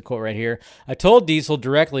 and here's the quote right here. I told Diesel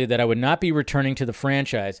directly that I would not be returning to the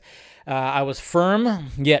franchise. I was firm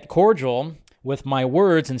yet cordial with my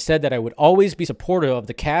words and said that I would always be supportive of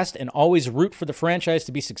the cast and always root for the franchise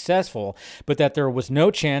to be successful, but that there was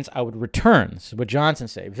no chance I would return. This is what Johnson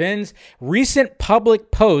said. Vin's recent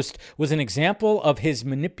public post was an example of his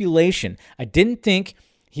manipulation. I didn't think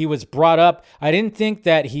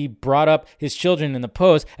that he brought up his children in the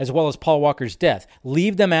post, as well as Paul Walker's death.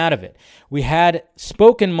 Leave them out of it. We had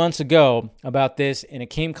spoken months ago about this, and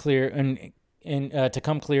it came clear to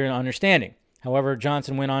come clear in understanding. However,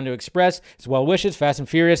 Johnson went on to express his well wishes, Fast and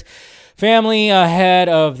Furious family ahead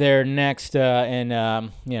of their next,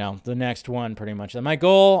 the next one, pretty much. And my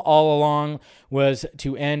goal all along was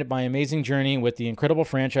to end my amazing journey with the incredible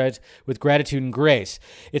franchise with gratitude and grace.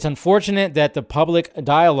 It's unfortunate that the public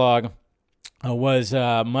dialogue has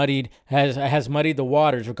muddied the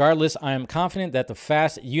waters. Regardless, I am confident that the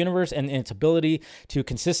Fast universe and its ability to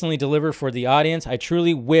consistently deliver for the audience. I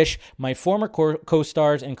truly wish my former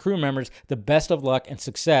co-stars and crew members the best of luck and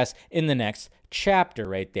success in the next chapter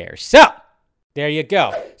right there. So, there you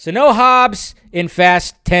go. So no Hobbs in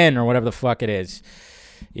Fast 10 or whatever the fuck it is.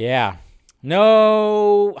 Yeah.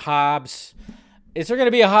 No Hobbs. Is there going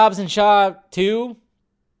to be a Hobbs and Shaw 2?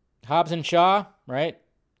 Hobbs and Shaw, right?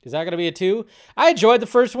 Is that going to be a 2? I enjoyed the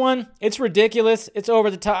first one. It's ridiculous. It's over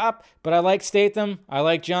the top, but I like Statham. I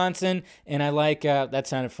like Johnson, and I like, that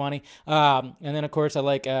sounded funny. And then, of course, I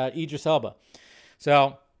like Idris Elba.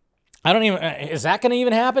 So, I don't even, is that going to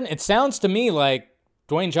even happen? It sounds to me like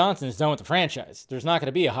Dwayne Johnson is done with the franchise. There's not going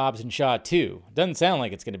to be a Hobbs and Shaw 2. Doesn't sound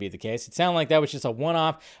like it's going to be the case. It sounded like that was just a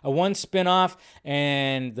one spin-off,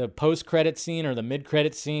 and the post-credit scene or the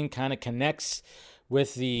mid-credit scene kind of connects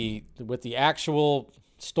with the actual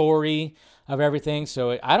story of everything.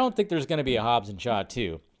 So I don't think there's going to be a Hobbs and Shaw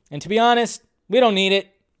 2. And to be honest, we don't need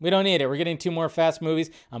it. We're getting 2 more Fast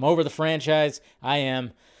movies. I'm over the franchise. I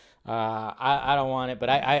am. I don't want it. But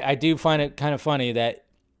I do find it kind of funny that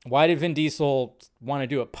why did Vin Diesel want to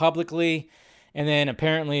do it publicly? And then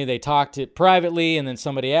apparently they talked it privately, and then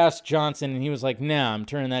somebody asked Johnson, and he was like, nah, I'm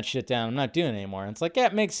turning that shit down. I'm not doing it anymore. And it's like, yeah,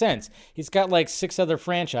 it makes sense. He's got like 6 other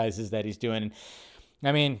franchises that he's doing.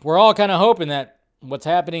 I mean, we're all kind of hoping that what's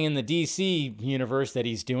happening in the DC universe that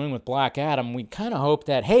he's doing with Black Adam, we kind of hope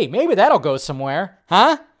that, hey, maybe that'll go somewhere.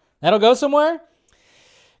 Huh? That'll go somewhere?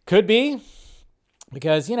 Could be.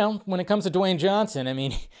 Because, you know, when it comes to Dwayne Johnson, I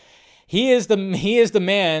mean, he is the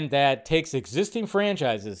man that takes existing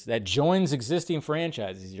franchises, that joins existing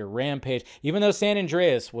franchises. Your Rampage, even though San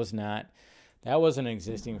Andreas was not, that was an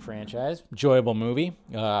existing franchise. Enjoyable movie.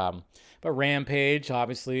 But Rampage,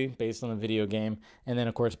 obviously, based on the video game. And then,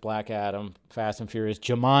 of course, Black Adam, Fast and Furious,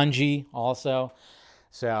 Jumanji also.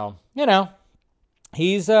 So, you know,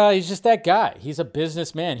 he's just that guy. He's a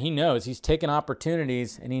businessman. He knows. He's taken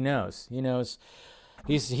opportunities, and he knows.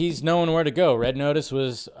 He's knowing where to go. Red Notice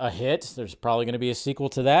was a hit. There's probably going to be a sequel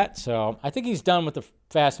to that. So I think he's done with the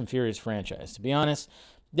Fast and Furious franchise. To be honest,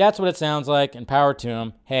 that's what it sounds like, and power to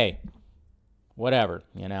him. Hey, whatever,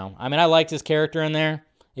 you know. I mean, I liked his character in there.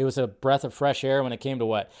 It was a breath of fresh air when it came to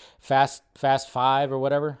what? Fast 5 or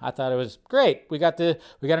whatever. I thought it was great. We got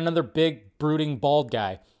another big, brooding, bald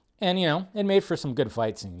guy. And, you know, it made for some good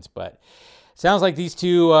fight scenes. But sounds like these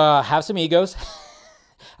two have some egos.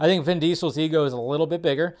 I think Vin Diesel's ego is a little bit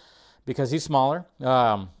bigger because he's smaller.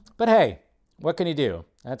 But hey, what can he do?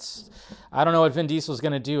 I don't know what Vin Diesel's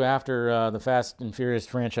going to do after the Fast and Furious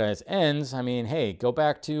franchise ends. I mean, hey, go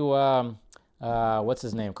back to what's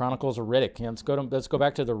his name? Chronicles of Riddick. Yeah, let's go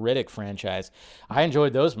back to the Riddick franchise. I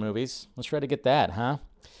enjoyed those movies. Let's try to get that, huh?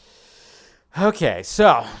 Okay,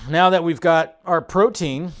 so now that we've got our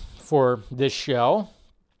protein for this show,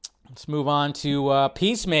 let's move on to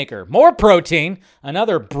Peacemaker. More protein.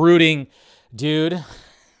 Another brooding dude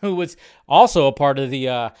who was also a part of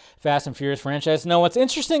the Fast and Furious franchise. Now, what's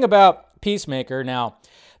interesting about Peacemaker, now,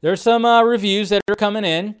 there's some reviews that are coming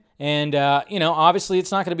in. And, you know, obviously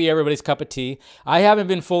it's not going to be everybody's cup of tea. I haven't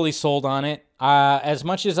been fully sold on it. As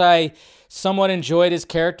much as I somewhat enjoyed his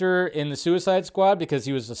character in the Suicide Squad because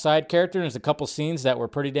he was a side character, and there's a couple scenes that were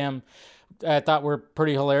I thought were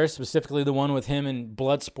pretty hilarious, specifically the one with him in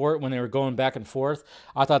Bloodsport when they were going back and forth.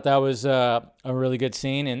 I thought that was a really good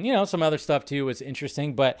scene. And, you know, some other stuff, too, was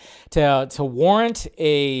interesting. But to warrant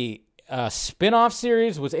a spin-off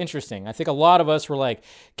series was interesting. I think a lot of us were like,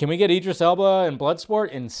 can we get Idris Elba in Bloodsport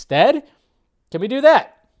instead? Can we do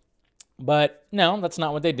that? But no, that's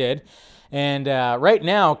not what they did. And right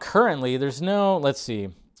now, currently, there's no, let's see.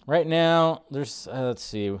 Right now, there's, let's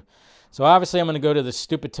see. So obviously I'm going to go to the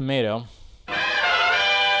stupid tomato.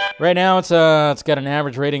 Right now it's got an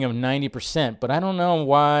average rating of 90%, but I don't know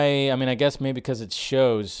why. I mean, I guess maybe because it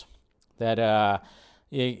shows that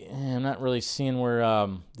I'm not really seeing where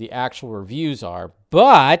the actual reviews are.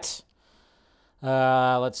 But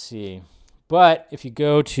let's see. But if you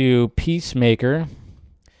go to Peacemaker,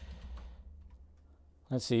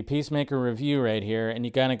 let's see, Peacemaker review right here, and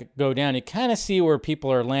you kind of go down, you kind of see where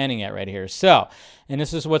people are landing at right here. So, and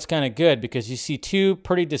this is what's kind of good because you see two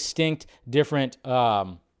pretty distinct different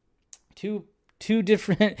two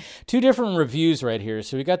different reviews right here.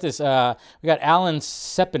 So we got this we got Alan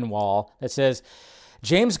Sepinwall that says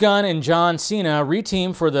James Gunn and John Cena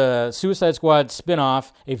reteam for the Suicide Squad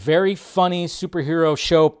spinoff, a very funny superhero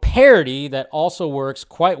show parody that also works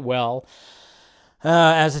quite well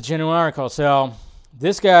as a genuine article. So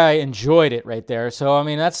this guy enjoyed it right there. So, I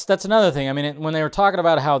mean, that's another thing. I mean, when they were talking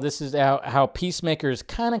about how this is how Peacemaker is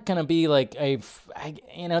kind of going to be like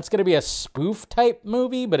it's going to be a spoof type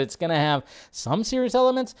movie, but it's going to have some serious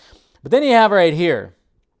elements. But then you have right here,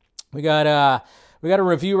 we got a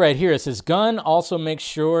review right here. It says, Gunn also makes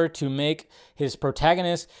sure to make his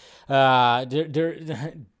protagonist, he's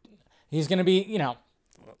going to be,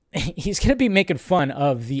 he's going to be making fun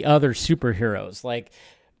of the other superheroes, like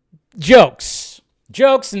jokes,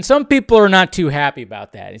 and some people are not too happy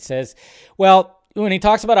about that. It says, well, when he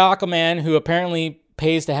talks about Aquaman, who apparently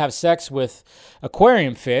pays to have sex with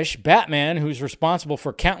aquarium fish, Batman, who's responsible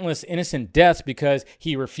for countless innocent deaths because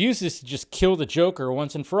he refuses to just kill the Joker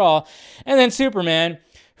once and for all, and then Superman,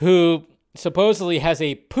 who supposedly has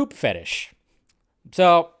a poop fetish.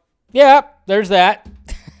 So, yeah, there's that.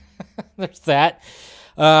 There's that.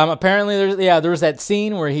 Apparently, there was that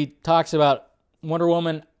scene where he talks about Wonder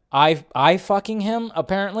Woman I fucking him,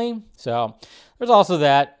 apparently. So, there's also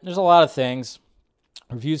that. There's a lot of things.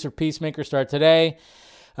 Reviews for Peacemaker start today.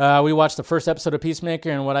 We watched the first episode of Peacemaker,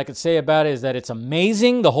 and what I could say about it is that it's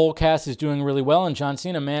amazing. The whole cast is doing really well, and John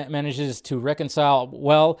Cena manages to reconcile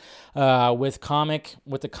well with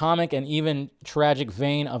the comic and even tragic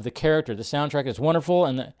vein of the character. The soundtrack is wonderful,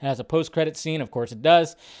 and it has a post-credit scene. Of course it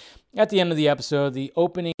does. At the end of the episode, the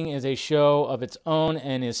opening is a show of its own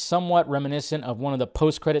and is somewhat reminiscent of one of the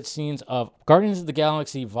post-credit scenes of Guardians of the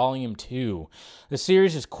Galaxy Volume 2. The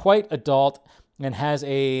series is quite adult and has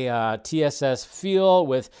a TSS feel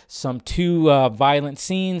with some too violent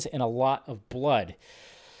scenes and a lot of blood.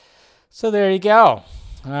 So there you go.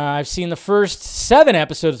 I've seen the first 7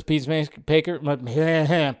 episodes of Peacemaker, whatever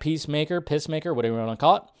you want to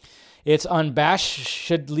call it. It's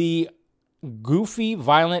unabashedly goofy,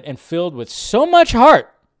 violent, and filled with so much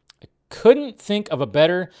heart. I couldn't think of a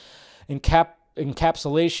better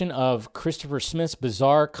encapsulation of Christopher Smith's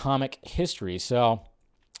bizarre comic history. So,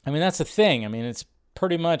 I mean, that's the thing. I mean, it's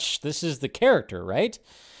pretty much, this is the character, right?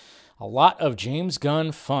 A lot of James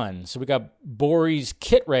Gunn fun. So we got Bori's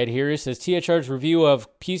Kit right here. It says THR's review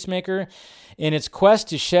of Peacemaker in its quest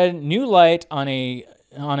to shed new light on a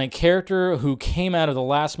character who came out of the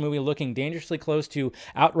last movie looking dangerously close to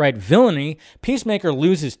outright villainy. Peacemaker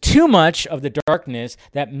loses too much of the darkness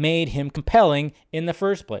that made him compelling in the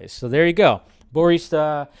first place. So there you go. Boris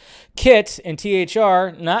Kit and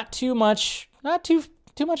THR, not too much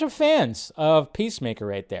of fans of Peacemaker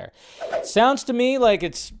right there. Sounds to me like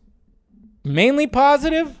it's mainly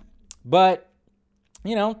positive, but,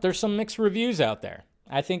 you know, there's some mixed reviews out there.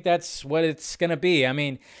 I think that's what it's going to be. I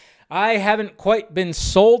mean, I haven't quite been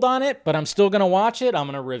sold on it, but I'm still going to watch it. I'm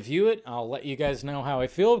going to review it. I'll let you guys know how I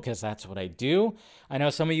feel because that's what I do. I know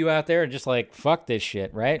some of you out there are just like, fuck this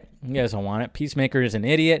shit, right? You guys don't want it. Peacemaker is an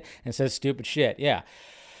idiot and says stupid shit. Yeah.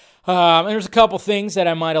 And there's a couple things that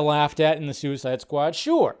I might have laughed at in the Suicide Squad,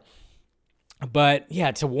 sure. But,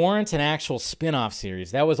 yeah, to warrant an actual spin-off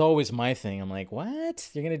series, that was always my thing. I'm like, what?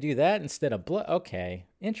 You're going to do that instead of blood? Okay,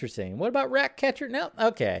 interesting. What about Ratcatcher? No?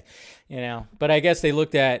 Okay. You know, but I guess they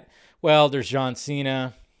looked at, well, there's John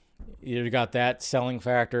Cena. You got that selling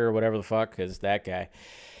factor or whatever the fuck, because that guy.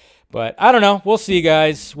 But I don't know. We'll see,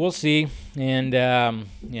 guys. We'll see. And,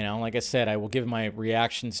 you know, like I said, I will give my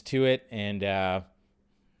reactions to it. And,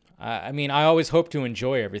 I mean, I always hope to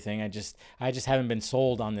enjoy everything. I just haven't been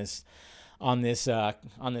sold on this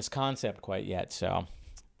concept quite yet. So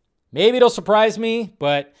maybe it'll surprise me,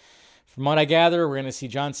 but from what I gather, we're gonna see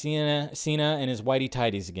John Cena and his whitey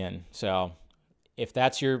tighties again. So if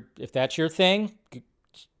that's your thing,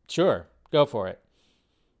 sure, go for it.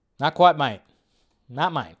 Not mine.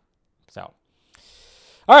 So,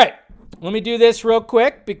 all right, let me do this real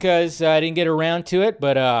quick because I didn't get around to it,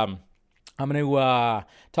 but I'm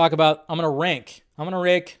gonna rank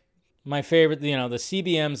my favorite, the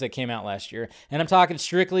CBMs that came out last year. And I'm talking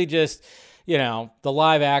strictly just, the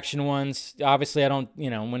live action ones. Obviously, I don't,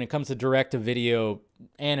 when it comes to direct-to-video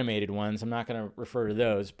animated ones, I'm not going to refer to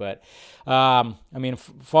those. But, I mean,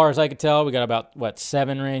 as far as I could tell, we got about,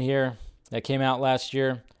 7 right here that came out last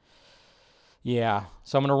year. Yeah,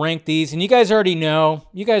 so I'm going to rank these. And you guys are already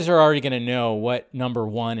going to know what number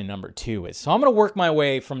 1 and number 2 is. So I'm going to work my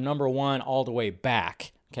way from number 1 all the way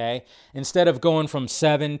back. Okay, instead of going from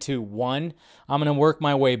 7 to 1, I'm going to work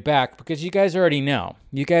my way back because you guys already know.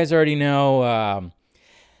 You guys already know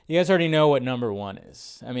what number 1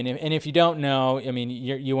 is. I mean, and if you don't know, I mean,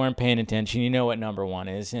 you weren't paying attention. You know what number 1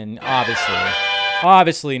 is, and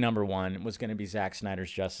obviously, number 1 was going to be Zack Snyder's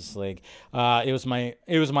Justice League. It was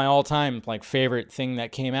my all-time favorite thing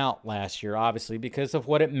that came out last year, obviously because of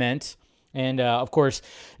what it meant, and of course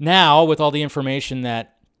now with all the information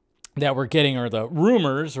that we're getting, or the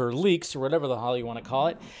rumors or leaks or whatever the hell you want to call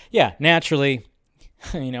it. Yeah, naturally,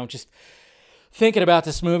 just thinking about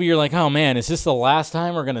this movie, you're like, oh man, is this the last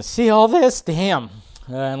time we're going to see all this? Damn.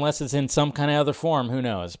 Unless it's in some kind of other form, who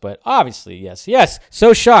knows? But obviously, yes.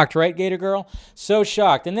 So shocked, right, Gator Girl? So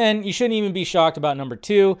shocked. And then you shouldn't even be shocked about number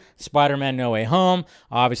 2, Spider-Man No Way Home.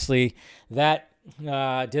 Obviously, that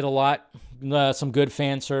did a lot, some good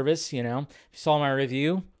fan service, If you saw my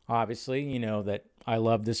review, obviously, you know that I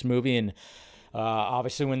love this movie, and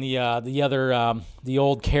obviously when the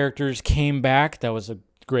old characters came back, that was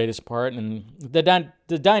greatest part, and the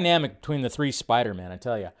dynamic between the three Spider-Man, I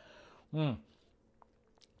tell you.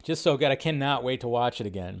 Just so good. I cannot wait to watch it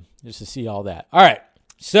again, just to see all that. All right,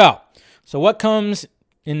 so what comes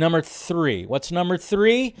in number 3? What's number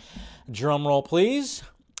 3? Drum roll, please.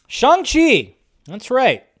 Shang-Chi. That's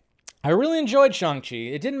right. I really enjoyed Shang-Chi.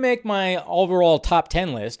 It didn't make my overall top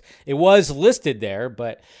 10 list. It was listed there,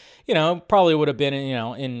 but, probably would have been,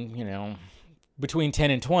 in between 10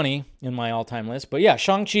 and 20 in my all-time list. But yeah,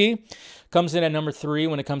 Shang-Chi comes in at number 3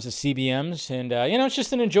 when it comes to CBMs. And, it's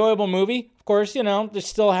just an enjoyable movie. Of course, this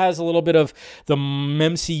still has a little bit of the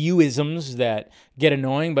MCU-isms that get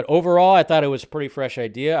annoying. But overall, I thought it was a pretty fresh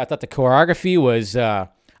idea. I thought the choreography was...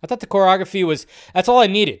 that's all I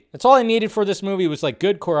needed. That's all I needed for this movie was like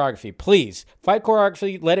good choreography. Please, fight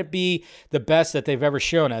choreography. Let it be the best that they've ever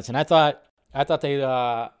shown us. And I thought they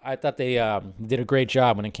did a great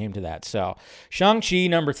job when it came to that. So Shang-Chi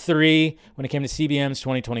number 3 when it came to CBM's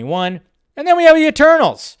 2021, and then we have the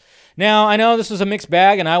Eternals. Now I know this was a mixed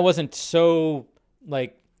bag, and I wasn't so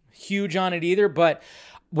huge on it either. But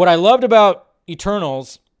what I loved about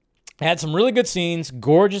Eternals. It had some really good scenes,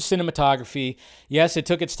 gorgeous cinematography. Yes, it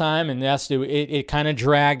took its time, and yes, it kind of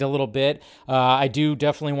dragged a little bit. I do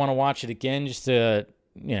definitely want to watch it again just to,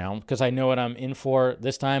 because I know what I'm in for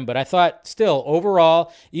this time. But I thought still,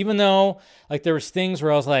 overall, even though there was things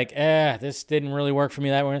where I was like, this didn't really work for me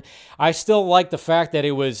that way, I still like the fact that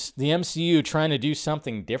it was the MCU trying to do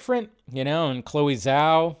something different, and Chloe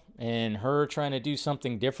Zhao and her trying to do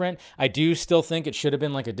something different. I do still think it should have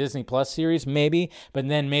been like a Disney Plus series, maybe, but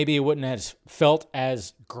then maybe it wouldn't have felt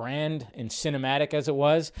as grand and cinematic as it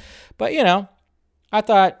was. But, I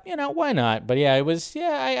thought, why not? But yeah, it was,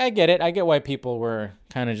 I get it. I get why people were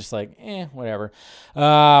kind of just like, whatever.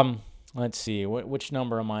 Let's see, which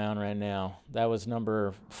number am I on right now? That was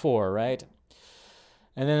number 4, right?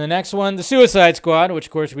 And then the next one, The Suicide Squad, which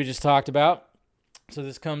of course we just talked about. So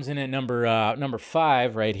this comes in at number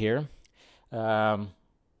 5 right here.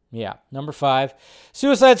 Number 5.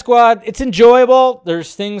 Suicide Squad, it's enjoyable.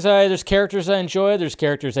 There's characters I enjoy. There's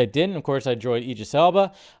characters I didn't. Of course, I enjoyed Idris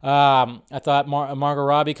Elba. I thought Margot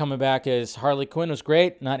Robbie coming back as Harley Quinn was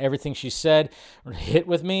great. Not everything she said hit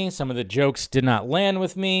with me. Some of the jokes did not land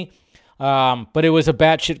with me. But it was a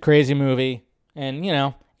batshit crazy movie. And,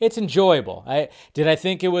 it's enjoyable. Did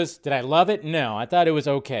I love it? No, I thought it was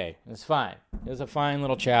okay. It was fine. It was a fine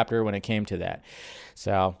little chapter when it came to that.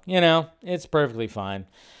 So, it's perfectly fine.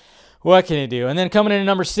 What can you do? And then coming in at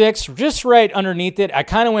number 6, just right underneath it, I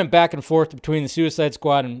kind of went back and forth between the Suicide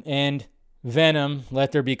Squad and Venom,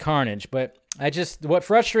 Let There Be Carnage. But what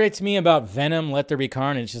frustrates me about Venom, Let There Be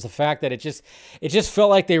Carnage is the fact that it just felt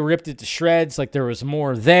like they ripped it to shreds, like there was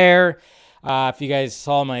more there. If you guys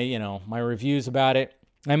saw my reviews about it,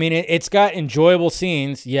 I mean, it's got enjoyable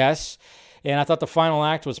scenes, yes, and I thought the final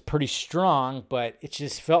act was pretty strong, but it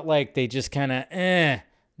just felt like they just kind of,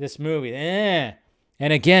 this movie, And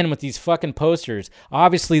again, with these fucking posters,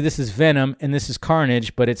 obviously this is Venom and this is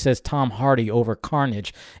Carnage, but it says Tom Hardy over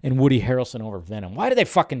Carnage and Woody Harrelson over Venom. Why do they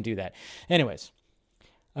fucking do that? Anyways,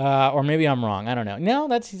 or maybe I'm wrong. I don't know. No,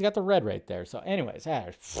 he's got the red right there. So anyways,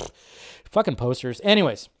 fucking posters.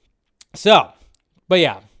 Anyways, so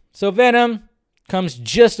Venom comes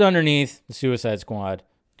just underneath the Suicide Squad,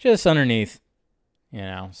 just underneath,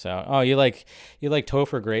 So, you like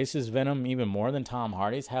Topher Grace's Venom even more than Tom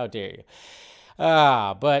Hardy's? How dare you?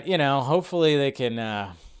 But hopefully they can.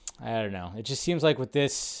 I don't know. It just seems like with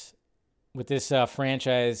this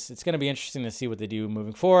franchise, it's going to be interesting to see what they do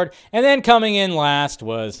moving forward. And then coming in last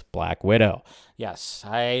was Black Widow. Yes,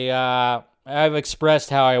 I've expressed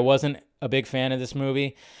how I wasn't a big fan of this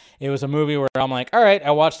movie. It was a movie where I'm like, all right,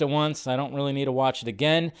 I watched it once. I don't really need to watch it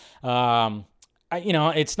again.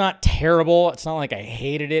 It's not terrible. It's not like I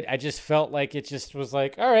hated it. I just felt like it just was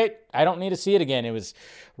like, all right, I don't need to see it again. It was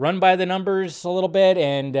run by the numbers a little bit,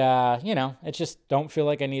 and, it just don't feel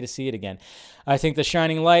like I need to see it again. I think the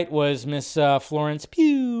shining light was Miss Florence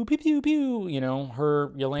Pugh, pew, pew, pew, her,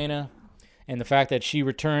 Yelena, and the fact that she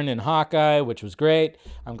returned in Hawkeye, which was great.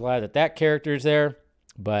 I'm glad that character's there,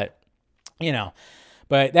 but,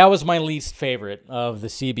 But that was my least favorite of the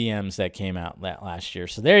CBMs that came out last year.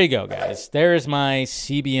 So there you go, guys. There's my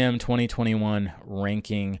CBM 2021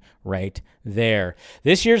 ranking right there.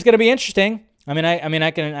 This year's going to be interesting. I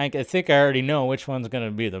think I already know which one's going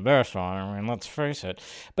to be the best one. I mean, let's face it.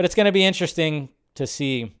 But it's going to be interesting to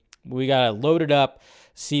see. We got a loaded up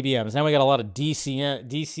CBMs. Now we got a lot of DC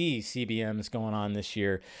CBMs going on this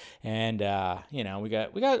year, and we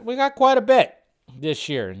got quite a bit this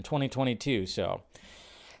year in 2022. So.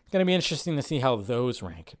 Going to be interesting to see how those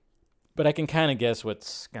rank, but I can kind of guess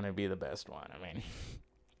what's going to be the best one. I mean,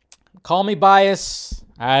 Call me biased.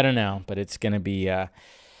 I don't know, but it's going to be, I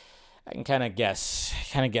can kind of guess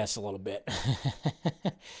a little bit.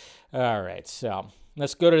 All right, so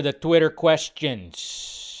let's go to the Twitter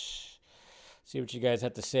questions. See what you guys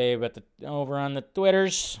have to say about over on the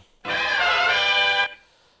Twitters.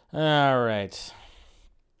 All right.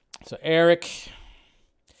 So Eric,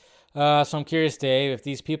 so I'm curious, Dave, if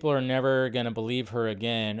these people are never going to believe her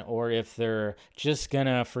again or if they're just going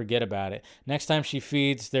to forget about it. Next time she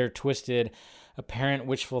feeds their twisted, apparent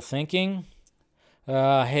wishful thinking.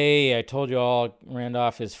 Hey, I told you all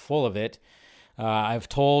Randolph is full of it. I've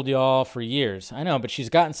told y'all for years. I know, but she's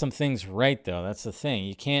gotten some things right, though. That's the thing.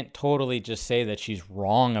 You can't totally just say that she's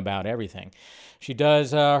wrong about everything. She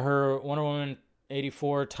does her Wonder Woman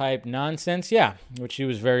 84 type nonsense, yeah, which she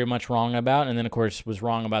was very much wrong about, and then, of course, was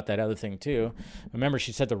wrong about that other thing, too. Remember,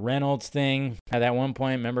 she said the Reynolds thing at that one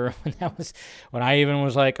point. Remember when I even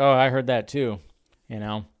was like, oh, I heard that, too, you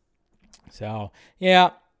know? So, yeah,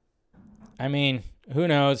 I mean, who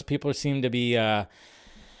knows? People seem to be...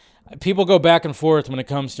 people go back and forth when it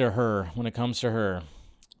comes to her. When it comes to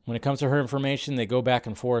her information, they go back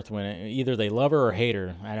and forth when either they love her or hate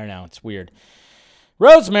her. I don't know. It's weird.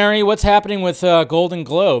 Rosemary, what's happening with Golden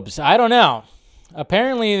Globes? I don't know.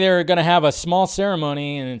 Apparently, they're going to have a small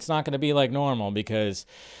ceremony, and it's not going to be like normal because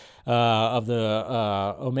of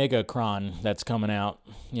the Omega-cron that's coming out.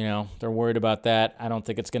 You know, they're worried about that. I don't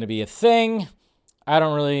think it's going to be a thing. I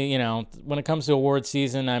don't really, when it comes to award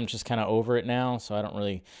season, I'm just kind of over it now, so I don't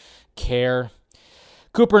really care.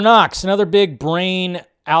 Cooper Knox, another big brain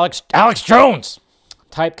Alex Jones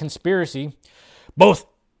type conspiracy. Both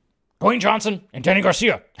Dwayne Johnson and Danny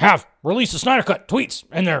Garcia have released the Snyder Cut tweets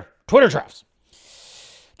in their Twitter drafts,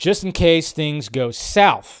 just in case things go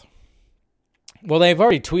south. Well, they've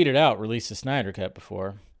already tweeted out, released the Snyder Cut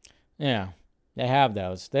before. Yeah, they have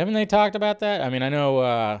those. Haven't they talked about that? I mean, I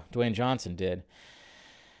know Dwayne Johnson did.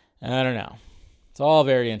 I don't know. It's all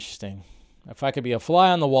very interesting. If I could be a fly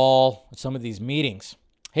on the wall at some of these meetings.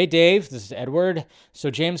 Hey, Dave, this is Edward. So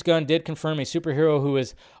James Gunn did confirm a superhero who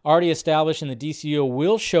is already established in the DCU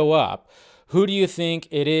will show up. Who do you think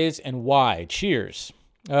it is and why? Cheers.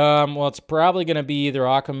 Well, it's probably going to be either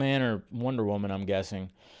Aquaman or Wonder Woman, I'm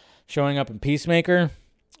guessing. Showing up in Peacemaker,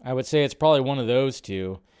 I would say it's probably one of those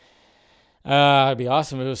two. It'd be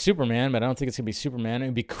awesome if it was Superman, but I don't think it's going to be Superman. It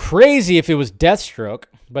would be crazy if it was Deathstroke,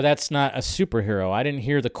 but that's not a superhero. I didn't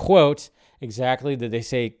hear the quote exactly. Did they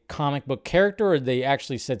say comic book character or they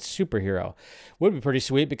actually said superhero? Would be pretty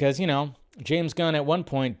sweet because, James Gunn at one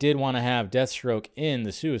point did want to have Deathstroke in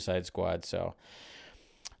the Suicide Squad. So,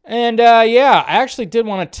 and yeah, I actually did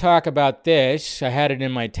want to talk about this. I had it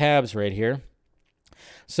in my tabs right here.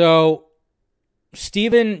 So,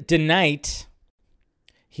 Stephen DeKnight,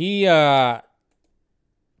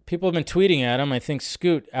 people have been tweeting at him. I think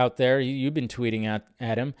Scoot out there, you've been tweeting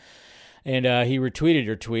at him. And he retweeted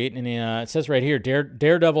your tweet. And it says right here,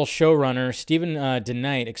 Daredevil showrunner Stephen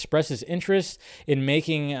DeKnight expresses interest in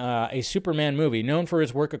making a Superman movie. Known for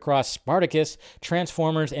his work across Spartacus,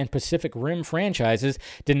 Transformers, and Pacific Rim franchises,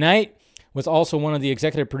 DeKnight was also one of the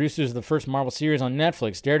executive producers of the first Marvel series on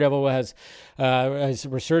Netflix. Daredevil has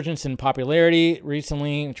resurgence in popularity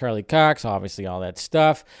recently. Charlie Cox, obviously, all that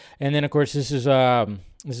stuff. And then, of course, this is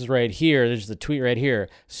right here. There's the tweet right here.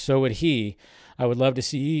 So would he. I would love to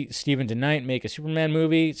see Stephen DeKnight make a Superman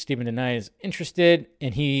movie. Stephen DeKnight is interested,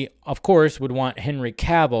 and he, of course, would want Henry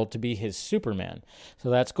Cavill to be his Superman. So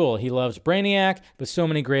that's cool. He loves Brainiac, but so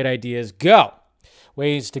many great ideas.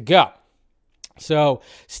 Ways to go. So,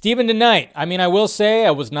 Stephen DeKnight, I mean, I will say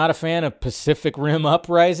I was not a fan of Pacific Rim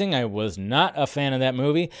Uprising. I was not a fan of that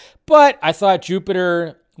movie, but I thought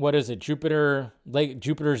Jupiter's Legacy,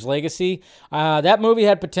 that movie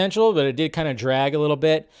had potential, but it did kind of drag a little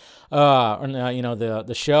bit,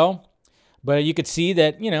 the show. But you could see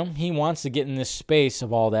that, he wants to get in this space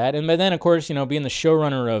of all that. And but then, of course, being the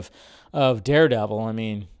showrunner of Daredevil, I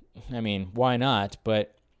mean, why not?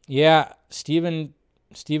 But, yeah, Stephen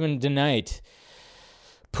DeKnight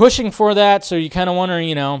pushing for that, so you kind of wonder,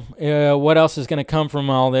 what else is going to come from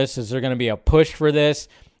all this? Is there going to be a push for this?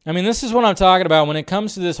 I mean, this is what I'm talking about when it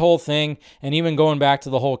comes to this whole thing, and even going back to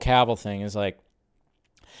the whole Cavill thing, is like,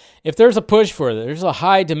 if there's a push for it, there's a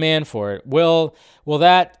high demand for it, will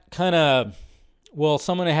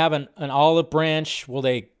someone have an olive branch? Will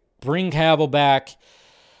they bring Cavill back?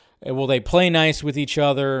 Will they play nice with each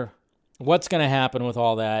other? What's going to happen with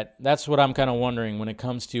all that? That's what I'm kind of wondering when it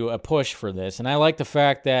comes to a push for this. And I like the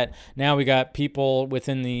fact that now we got people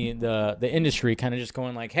within the industry kind of just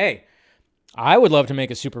going like, hey, I would love to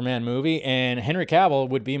make a Superman movie, and Henry Cavill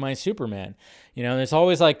would be my Superman. There's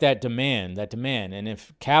always like that demand. And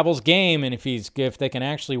if Cavill's game, and if they can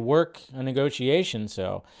actually work a negotiation,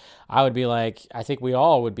 so I would be like, I think we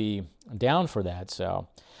all would be down for that. So,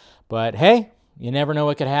 but hey, you never know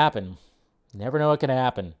what could happen. Never know what could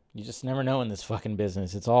happen. You just never know in this fucking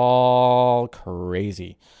business. It's all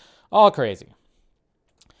crazy. All crazy.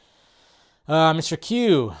 Mr.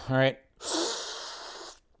 Q, all right.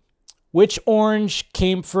 Which orange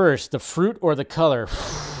came first, the fruit or the color?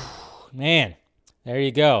 Man, there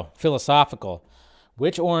you go. Philosophical.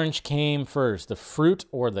 Which orange came first, the fruit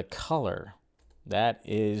or the color?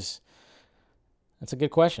 That's a good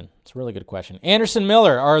question. It's a really good question. Anderson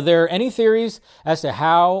Miller, are there any theories as to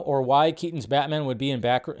how or why Keaton's Batman would be in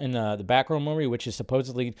the Batgirl movie, which is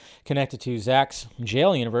supposedly connected to Zack's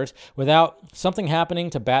jail universe, without something happening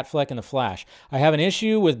to Batfleck and the Flash? I have an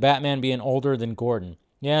issue with Batman being older than Gordon.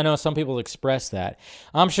 Yeah, I know some people express that.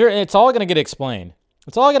 I'm sure it's all going to get explained.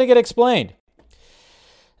 It's all going to get explained.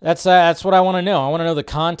 That's what I want to know. I want to know the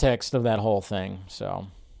context of that whole thing. So,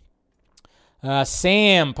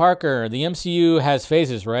 Sam Parker, the MCU has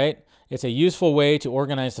phases, right? It's a useful way to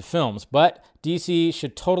organize the films, but DC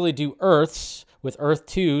should totally do Earths, with Earth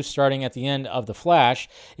 2 starting at the end of The Flash.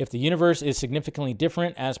 If the universe is significantly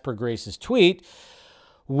different, as per Grace's tweet,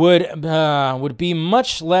 would be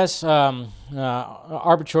much less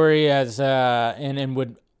arbitrary and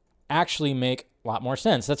would actually make a lot more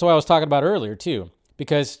sense. That's what I was talking about earlier too.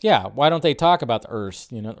 Because why don't they talk about the Earths?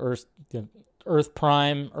 Earth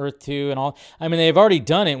Prime, Earth 2, and all. I mean, they've already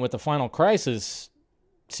done it with the Final Crisis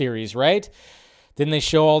series, right? Didn't they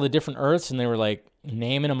show all the different Earths and they were like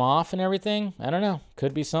naming them off and everything? I don't know.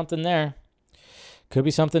 Could be something there.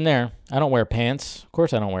 I don't wear pants. Of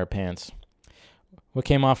course I don't wear pants. What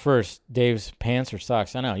came off first, Dave's pants or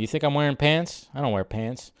socks? I know. You think I'm wearing pants? I don't wear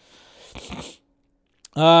pants.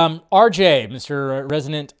 RJ, Mr.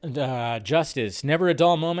 Resident Justice. Never a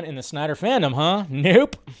dull moment in the Snyder fandom, huh?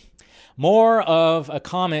 Nope. More of a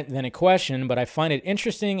comment than a question, but I find it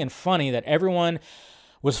interesting and funny that everyone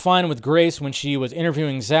was fine with Grace when she was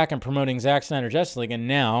interviewing Zack and promoting Zack Snyder Justice League, and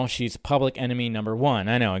now she's public enemy number one.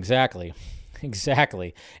 I know, exactly.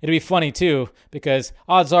 Exactly. It'd be funny, too, because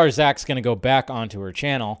odds are Zack's going to go back onto her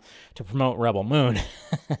channel to promote Rebel Moon.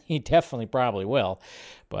 He definitely probably will.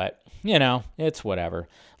 But, it's whatever.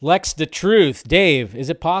 Lex the Truth. Dave, is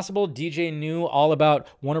it possible DJ knew all about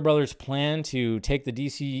Warner Brothers' plan to take the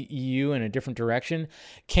DCEU in a different direction?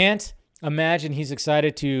 Can't imagine he's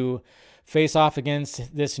excited to face off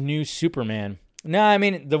against this new Superman. No, I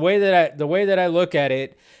mean, the way that I look at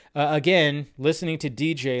it, again, listening to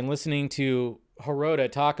DJ and listening to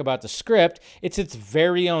Hirota talk about the script, it's its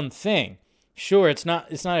very own thing. Sure, it's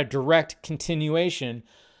not a direct continuation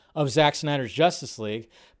of Zack Snyder's Justice League,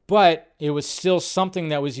 but it was still something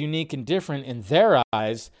that was unique and different in their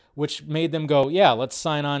eyes, which made them go, yeah, let's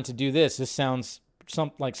sign on to do this. This sounds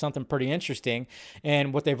like something pretty interesting.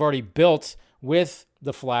 And what they've already built with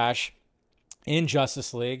the Flash in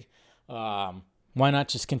Justice League, why not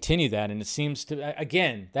just continue that? And it seems to,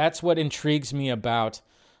 again, that's what intrigues me about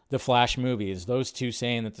the Flash movie, is those two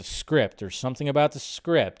saying that there's something about the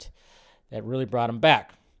script that really brought him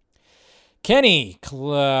back. Kenny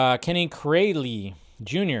Crayley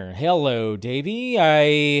Jr. Hello, Davey.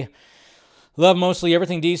 I love mostly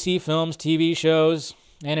everything DC, films, TV shows,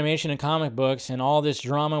 animation, and comic books, and all this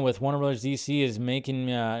drama with Warner Brothers DC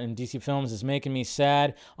and DC Films is making me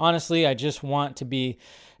sad. Honestly, I just want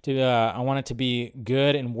I want it to be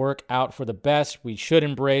good and work out for the best. We should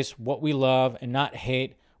embrace what we love and not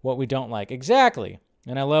hate what we don't like. Exactly.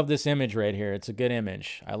 And I love this image right here. It's a good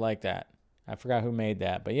image. I like that. I forgot who made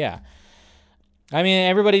that, but yeah. I mean,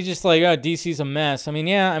 everybody just like, oh, DC's a mess. I mean,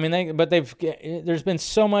 yeah. I mean, there's been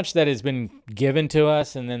so much that has been given to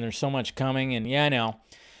us, and then there's so much coming. And yeah, I know,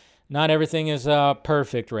 not everything is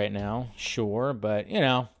perfect right now. Sure, but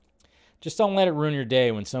just don't let it ruin your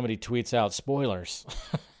day when somebody tweets out spoilers.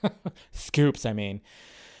 Scoops, I mean.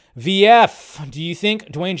 VF, do you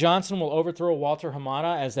think Dwayne Johnson will overthrow Walter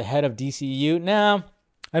Hamada as the head of DCEU? No,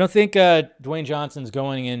 I don't think Dwayne Johnson's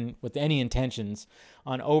going in with any intentions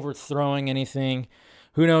on overthrowing anything.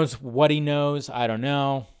 Who knows what he knows? I don't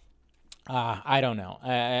know. I don't know.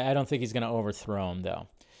 I don't think he's going to overthrow him, though.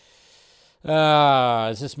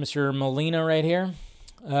 Is this Mr. Molina right here?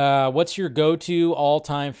 What's your go-to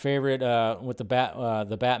all-time favorite with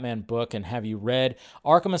the Batman book, and have you read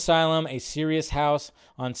Arkham Asylum, A Serious House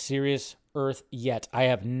on Serious Earth yet? I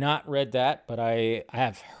have not read that, but I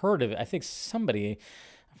have heard of it. I think somebody,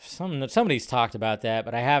 somebody's talked about that,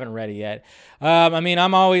 but I haven't read it yet. I mean,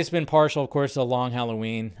 I'm always been partial, of course, to Long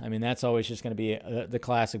Halloween. I mean, that's always just going to be the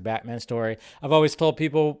classic Batman story. I've always told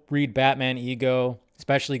people, read Batman Ego,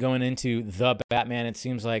 especially going into The Batman. It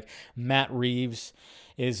seems like Matt Reeves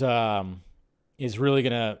is really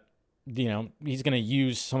going to, he's going to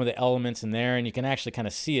use some of the elements in there, and you can actually kind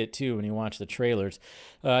of see it too when you watch the trailers.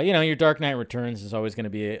 Your Dark Knight Returns is always going to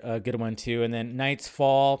be a good one too. And then Night's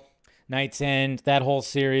Fall, Night's End, that whole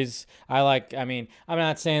series. I mean, I'm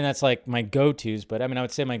not saying that's like my go-tos, but I mean, I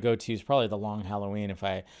would say my go-to is probably The Long Halloween if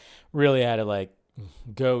I really had to like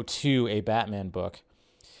go to a Batman book.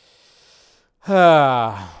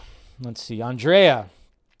 Let's see. Andrea.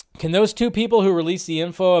 Can those two people who released the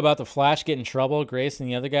info about the Flash get in trouble, Grace and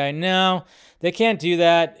the other guy? No, they can't do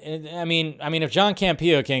that. I mean, if John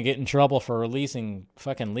Campillo can't get in trouble for releasing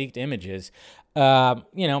fucking leaked images,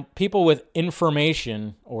 people with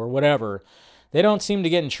information or whatever, they don't seem to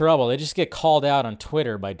get in trouble. They just get called out on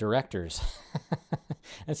Twitter by directors.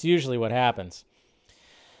 That's usually what happens.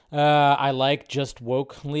 I like Just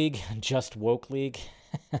Woke League.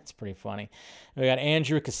 That's pretty funny. We got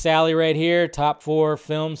Andrew Casale right here. Top 4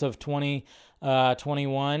 films of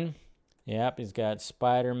 2021. Yep, he's got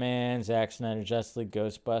Spider-Man, Zack Snyder, Justice League,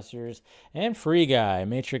 Ghostbusters, and Free Guy.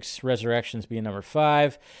 Matrix Resurrections being number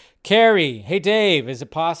 5. Carrie, hey Dave,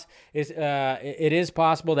 it is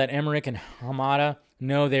possible that Emmerich and Hamada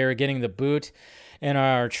know they are getting the boot and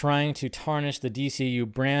are trying to tarnish the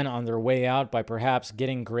DCU brand on their way out by perhaps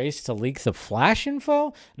getting Grace to leak the Flash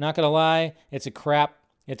info? Not gonna lie, it's crap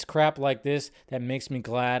like this that makes me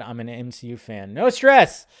glad I'm an MCU fan. No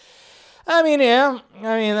stress. I mean, yeah.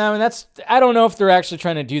 I don't know if they're actually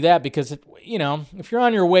trying to do that because, if you're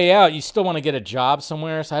on your way out, you still want to get a job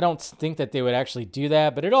somewhere. So I don't think that they would actually do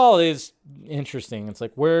that. But it all is interesting. It's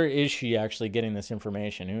like, where is she actually getting this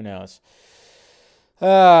information? Who knows?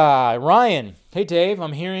 Ryan. Hey, Dave.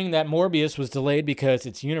 I'm hearing that Morbius was delayed because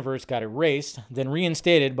its universe got erased, then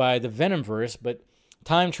reinstated by the Venomverse, but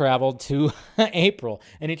time traveled to April.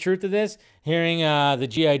 Any truth to this? Hearing the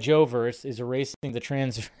G.I. Joe verse is erasing the the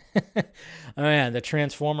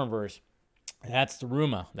Transformer verse. That's the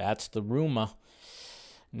rumor.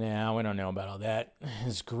 Now, we don't know about all that.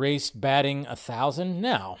 Is Grace batting 1,000?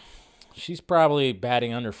 No. She's probably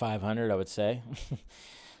batting under 500, I would say.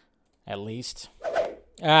 At least.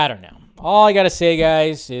 I don't know. All I got to say,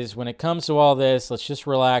 guys, is when it comes to all this, let's just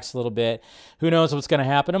relax a little bit. Who knows what's going to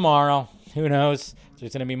happen tomorrow? Who knows?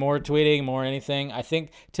 There's going to be more tweeting, more anything. I think,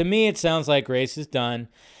 to me, it sounds like Grace is done,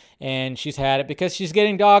 and she's had it because she's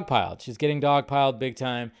getting dogpiled. She's getting dogpiled big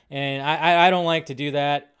time, and I don't like to do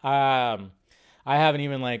that. I haven't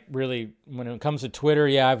even, really, when it comes to Twitter,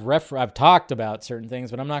 yeah, I've talked about certain things,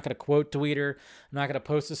 but I'm not going to quote tweet her. I'm not going to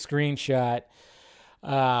post a screenshot.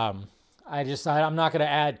 I'm not going to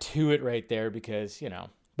add to it right there because,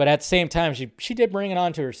 But at the same time, she did bring it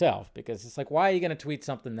on to herself because it's like, why are you going to tweet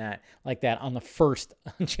something like that on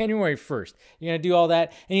January 1st? You're going to do all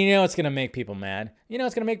that, and it's going to make people mad.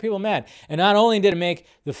 It's going to make people mad. And not only did it make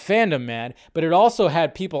the fandom mad, but it also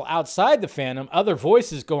had people outside the fandom, other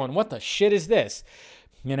voices going, what the shit is this?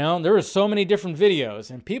 There were so many different videos,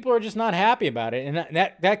 and people are just not happy about it. And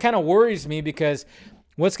that kind of worries me because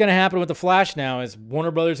what's going to happen with The Flash now is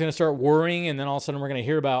Warner Brothers is going to start worrying, and then all of a sudden we're going to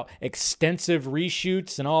hear about extensive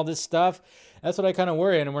reshoots and all this stuff. That's what I kind of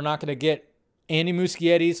worry, and we're not going to get Andy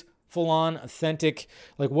Muschietti's full-on, authentic,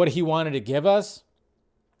 like what he wanted to give us.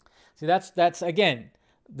 See, that's again,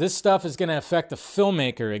 this stuff is going to affect the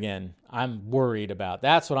filmmaker again. I'm worried about.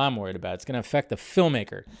 That's what I'm worried about. It's going to affect the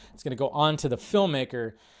filmmaker. It's going to go on to the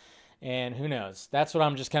filmmaker. And who knows? That's what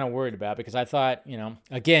I'm just kind of worried about because I thought,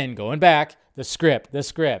 again, going back, the script.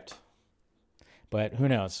 But who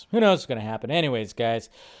knows? Who knows what's going to happen? Anyways, guys,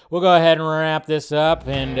 we'll go ahead and wrap this up.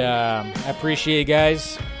 And I appreciate you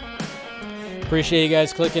guys. Appreciate you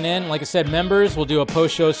guys clicking in. Like I said, members, we'll do a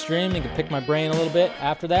post-show stream. You can pick my brain a little bit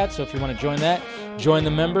after that. So if you want to join that, join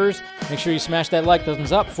the members. Make sure you smash that like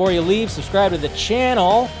thumbs up before you leave. Subscribe to the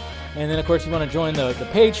channel. And then, of course, if you want to join the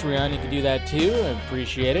Patreon, you can do that too. I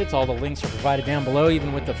appreciate it. All the links are provided down below,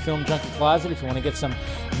 even with the Film Junkie Closet, if you want to get some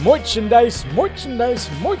merchandise.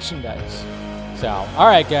 So, all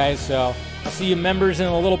right, guys. So, I'll see you members in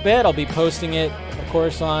a little bit. I'll be posting it, of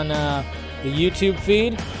course, on the YouTube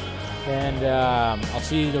feed. And I'll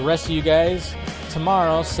see the rest of you guys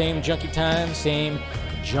tomorrow. Same junkie time, same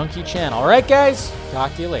junkie channel. All right, guys?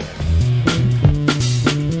 Talk to you later.